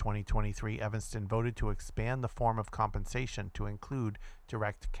March 2023, Evanston voted to expand the form of compensation to include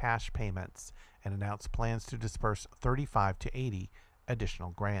direct cash payments and announced plans to disperse 35 to 80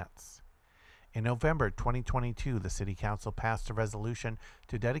 additional grants. In November 2022, the City Council passed a resolution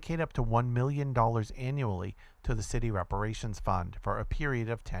to dedicate up to $1 million annually to the City Reparations Fund for a period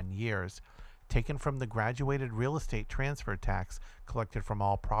of 10 years, taken from the graduated real estate transfer tax collected from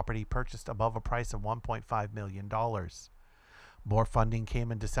all property purchased above a price of $1.5 million. More funding came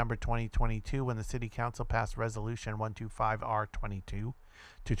in December 2022 when the City Council passed Resolution 125R22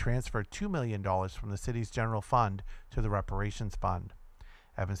 to transfer $2 million from the city's general fund to the Reparations Fund.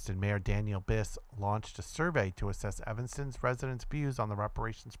 Evanston Mayor Daniel Biss launched a survey to assess Evanston's residents' views on the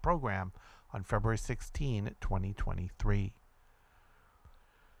reparations program on February 16, 2023.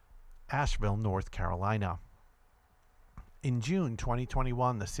 Asheville, North Carolina. In June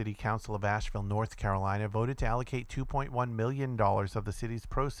 2021, the City Council of Asheville, North Carolina voted to allocate $2.1 million of the city's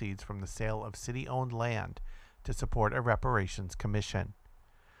proceeds from the sale of city-owned land to support a reparations commission.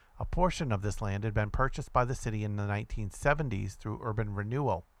 A portion of this land had been purchased by the city in the 1970s through urban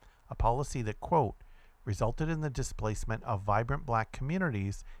renewal, a policy that, quote, resulted in the displacement of vibrant black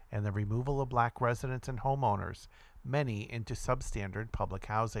communities and the removal of black residents and homeowners, many into substandard public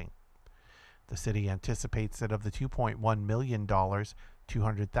housing. The city anticipates that of the $2.1 million,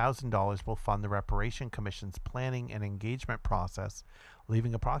 $200,000 will fund the Reparation Commission's planning and engagement process,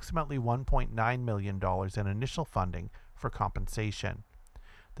 leaving approximately $1.9 million in initial funding for compensation.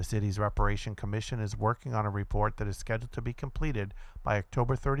 The city's Reparation Commission is working on a report that is scheduled to be completed by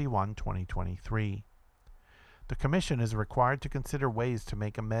October 31, 2023. The Commission is required to consider ways to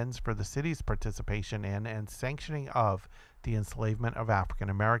make amends for the city's participation in and sanctioning of the enslavement of African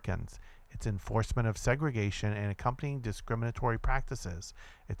Americans, its enforcement of segregation and accompanying discriminatory practices,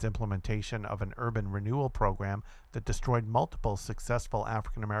 its implementation of an urban renewal program that destroyed multiple successful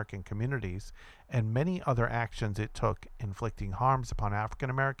African American communities, and many other actions it took inflicting harms upon African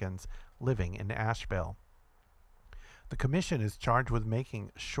Americans living in Asheville. The Commission is charged with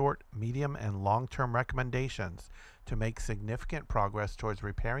making short, medium, and long-term recommendations to make significant progress towards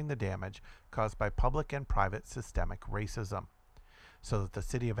repairing the damage caused by public and private systemic racism, so that the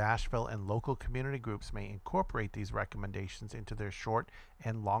City of Asheville and local community groups may incorporate these recommendations into their short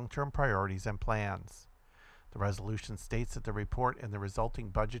and long-term priorities and plans. The resolution states that the report and the resulting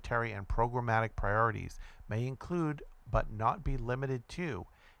budgetary and programmatic priorities may include, but not be limited to,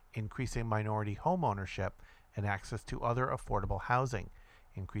 increasing minority home ownership and access to other affordable housing,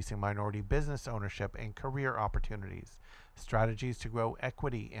 increasing minority business ownership and career opportunities, strategies to grow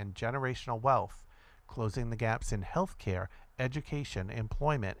equity and generational wealth, closing the gaps in healthcare, education,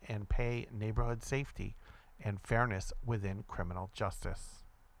 employment, and pay, neighborhood safety, and fairness within criminal justice.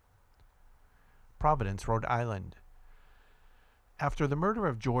 Providence, Rhode Island. After the murder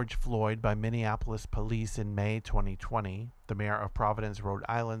of George Floyd by Minneapolis police in May 2020, the mayor of Providence, Rhode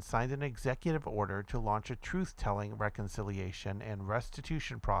Island, signed an executive order to launch a truth-telling, reconciliation, and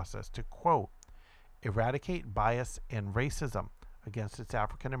restitution process to, quote, eradicate bias and racism against its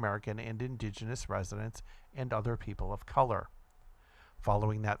African American and Indigenous residents and other people of color.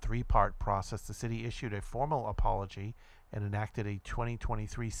 Following that three-part process, the city issued a formal apology and enacted a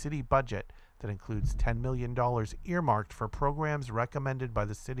 2023 city budget that includes $10 million earmarked for programs recommended by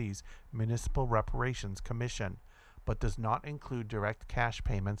the city's Municipal Reparations Commission, but does not include direct cash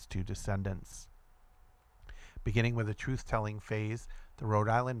payments to descendants. Beginning with the truth-telling phase, the Rhode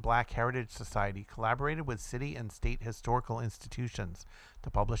Island Black Heritage Society collaborated with city and state historical institutions to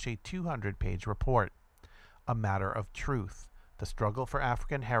publish a 200-page report, A Matter of Truth: The Struggle for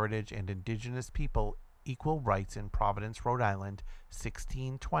African Heritage and Indigenous People Equal Rights in Providence, Rhode Island,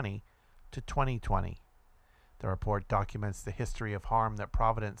 1620 to 2020. The report documents the history of harm that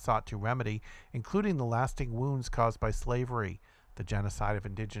Providence sought to remedy, including the lasting wounds caused by slavery, the genocide of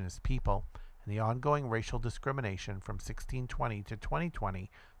Indigenous people, and the ongoing racial discrimination from 1620 to 2020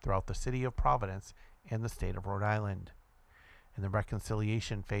 throughout the city of Providence and the state of Rhode Island. In the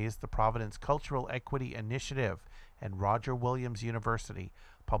reconciliation phase, the Providence Cultural Equity Initiative and Roger Williams University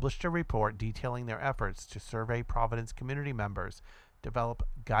published a report detailing their efforts to survey Providence community members, develop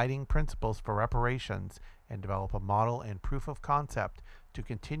guiding principles for reparations, and develop a model and proof of concept to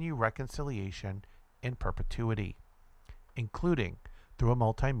continue reconciliation in perpetuity, including through a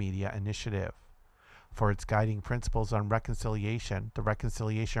multimedia initiative. For its guiding principles on reconciliation, the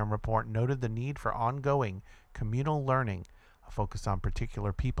Reconciliation Report noted the need for ongoing communal learning, a focus on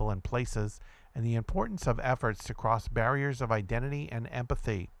particular people and places, and the importance of efforts to cross barriers of identity and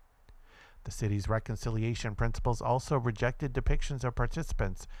empathy. The city's reconciliation principles also rejected depictions of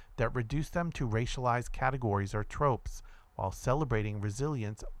participants that reduced them to racialized categories or tropes, while celebrating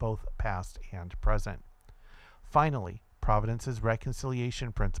resilience both past and present. Finally, Providence's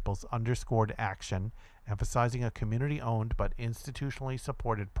reconciliation principles underscored action, emphasizing a community-owned but institutionally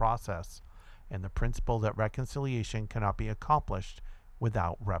supported process, and the principle that reconciliation cannot be accomplished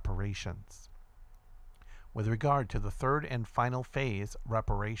without reparations. With regard to the third and final phase,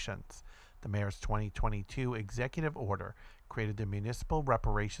 reparations, the mayor's 2022 executive order created the Municipal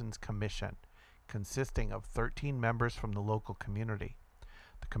Reparations Commission, consisting of 13 members from the local community.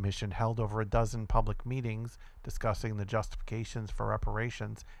 The commission held over a dozen public meetings discussing the justifications for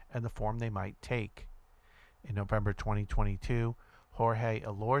reparations and the form they might take. In November 2022, Jorge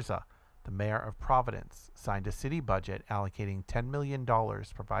Elorza, the mayor of Providence, signed a city budget allocating $10 million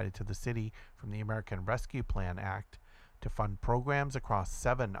provided to the city from the American Rescue Plan Act to fund programs across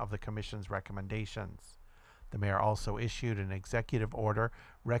 7 of the commission's recommendations. The mayor also issued an executive order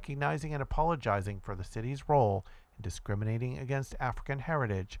recognizing and apologizing for the city's role in discriminating against African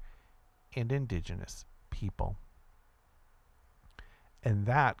heritage and indigenous people. And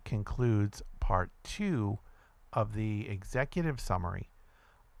that concludes part 2 of the executive summary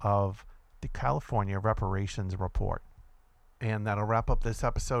of the California Reparations Report. And that'll wrap up this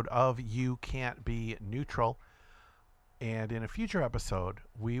episode of You Can't Be Neutral. And in a future episode,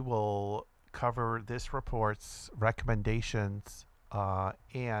 we will cover this report's recommendations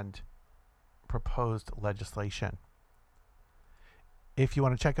and proposed legislation. If you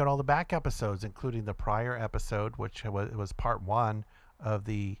want to check out all the back episodes, including the prior episode, which was part 1 of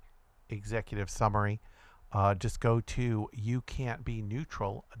the executive summary, just go to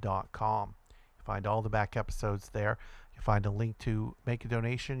youcan'tbeneutral.com. You find all the back episodes there. You find a link to make a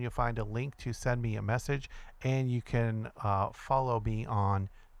donation. You'll find a link to send me a message. And you can follow me on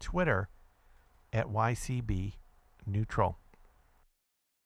Twitter at YCB Neutral.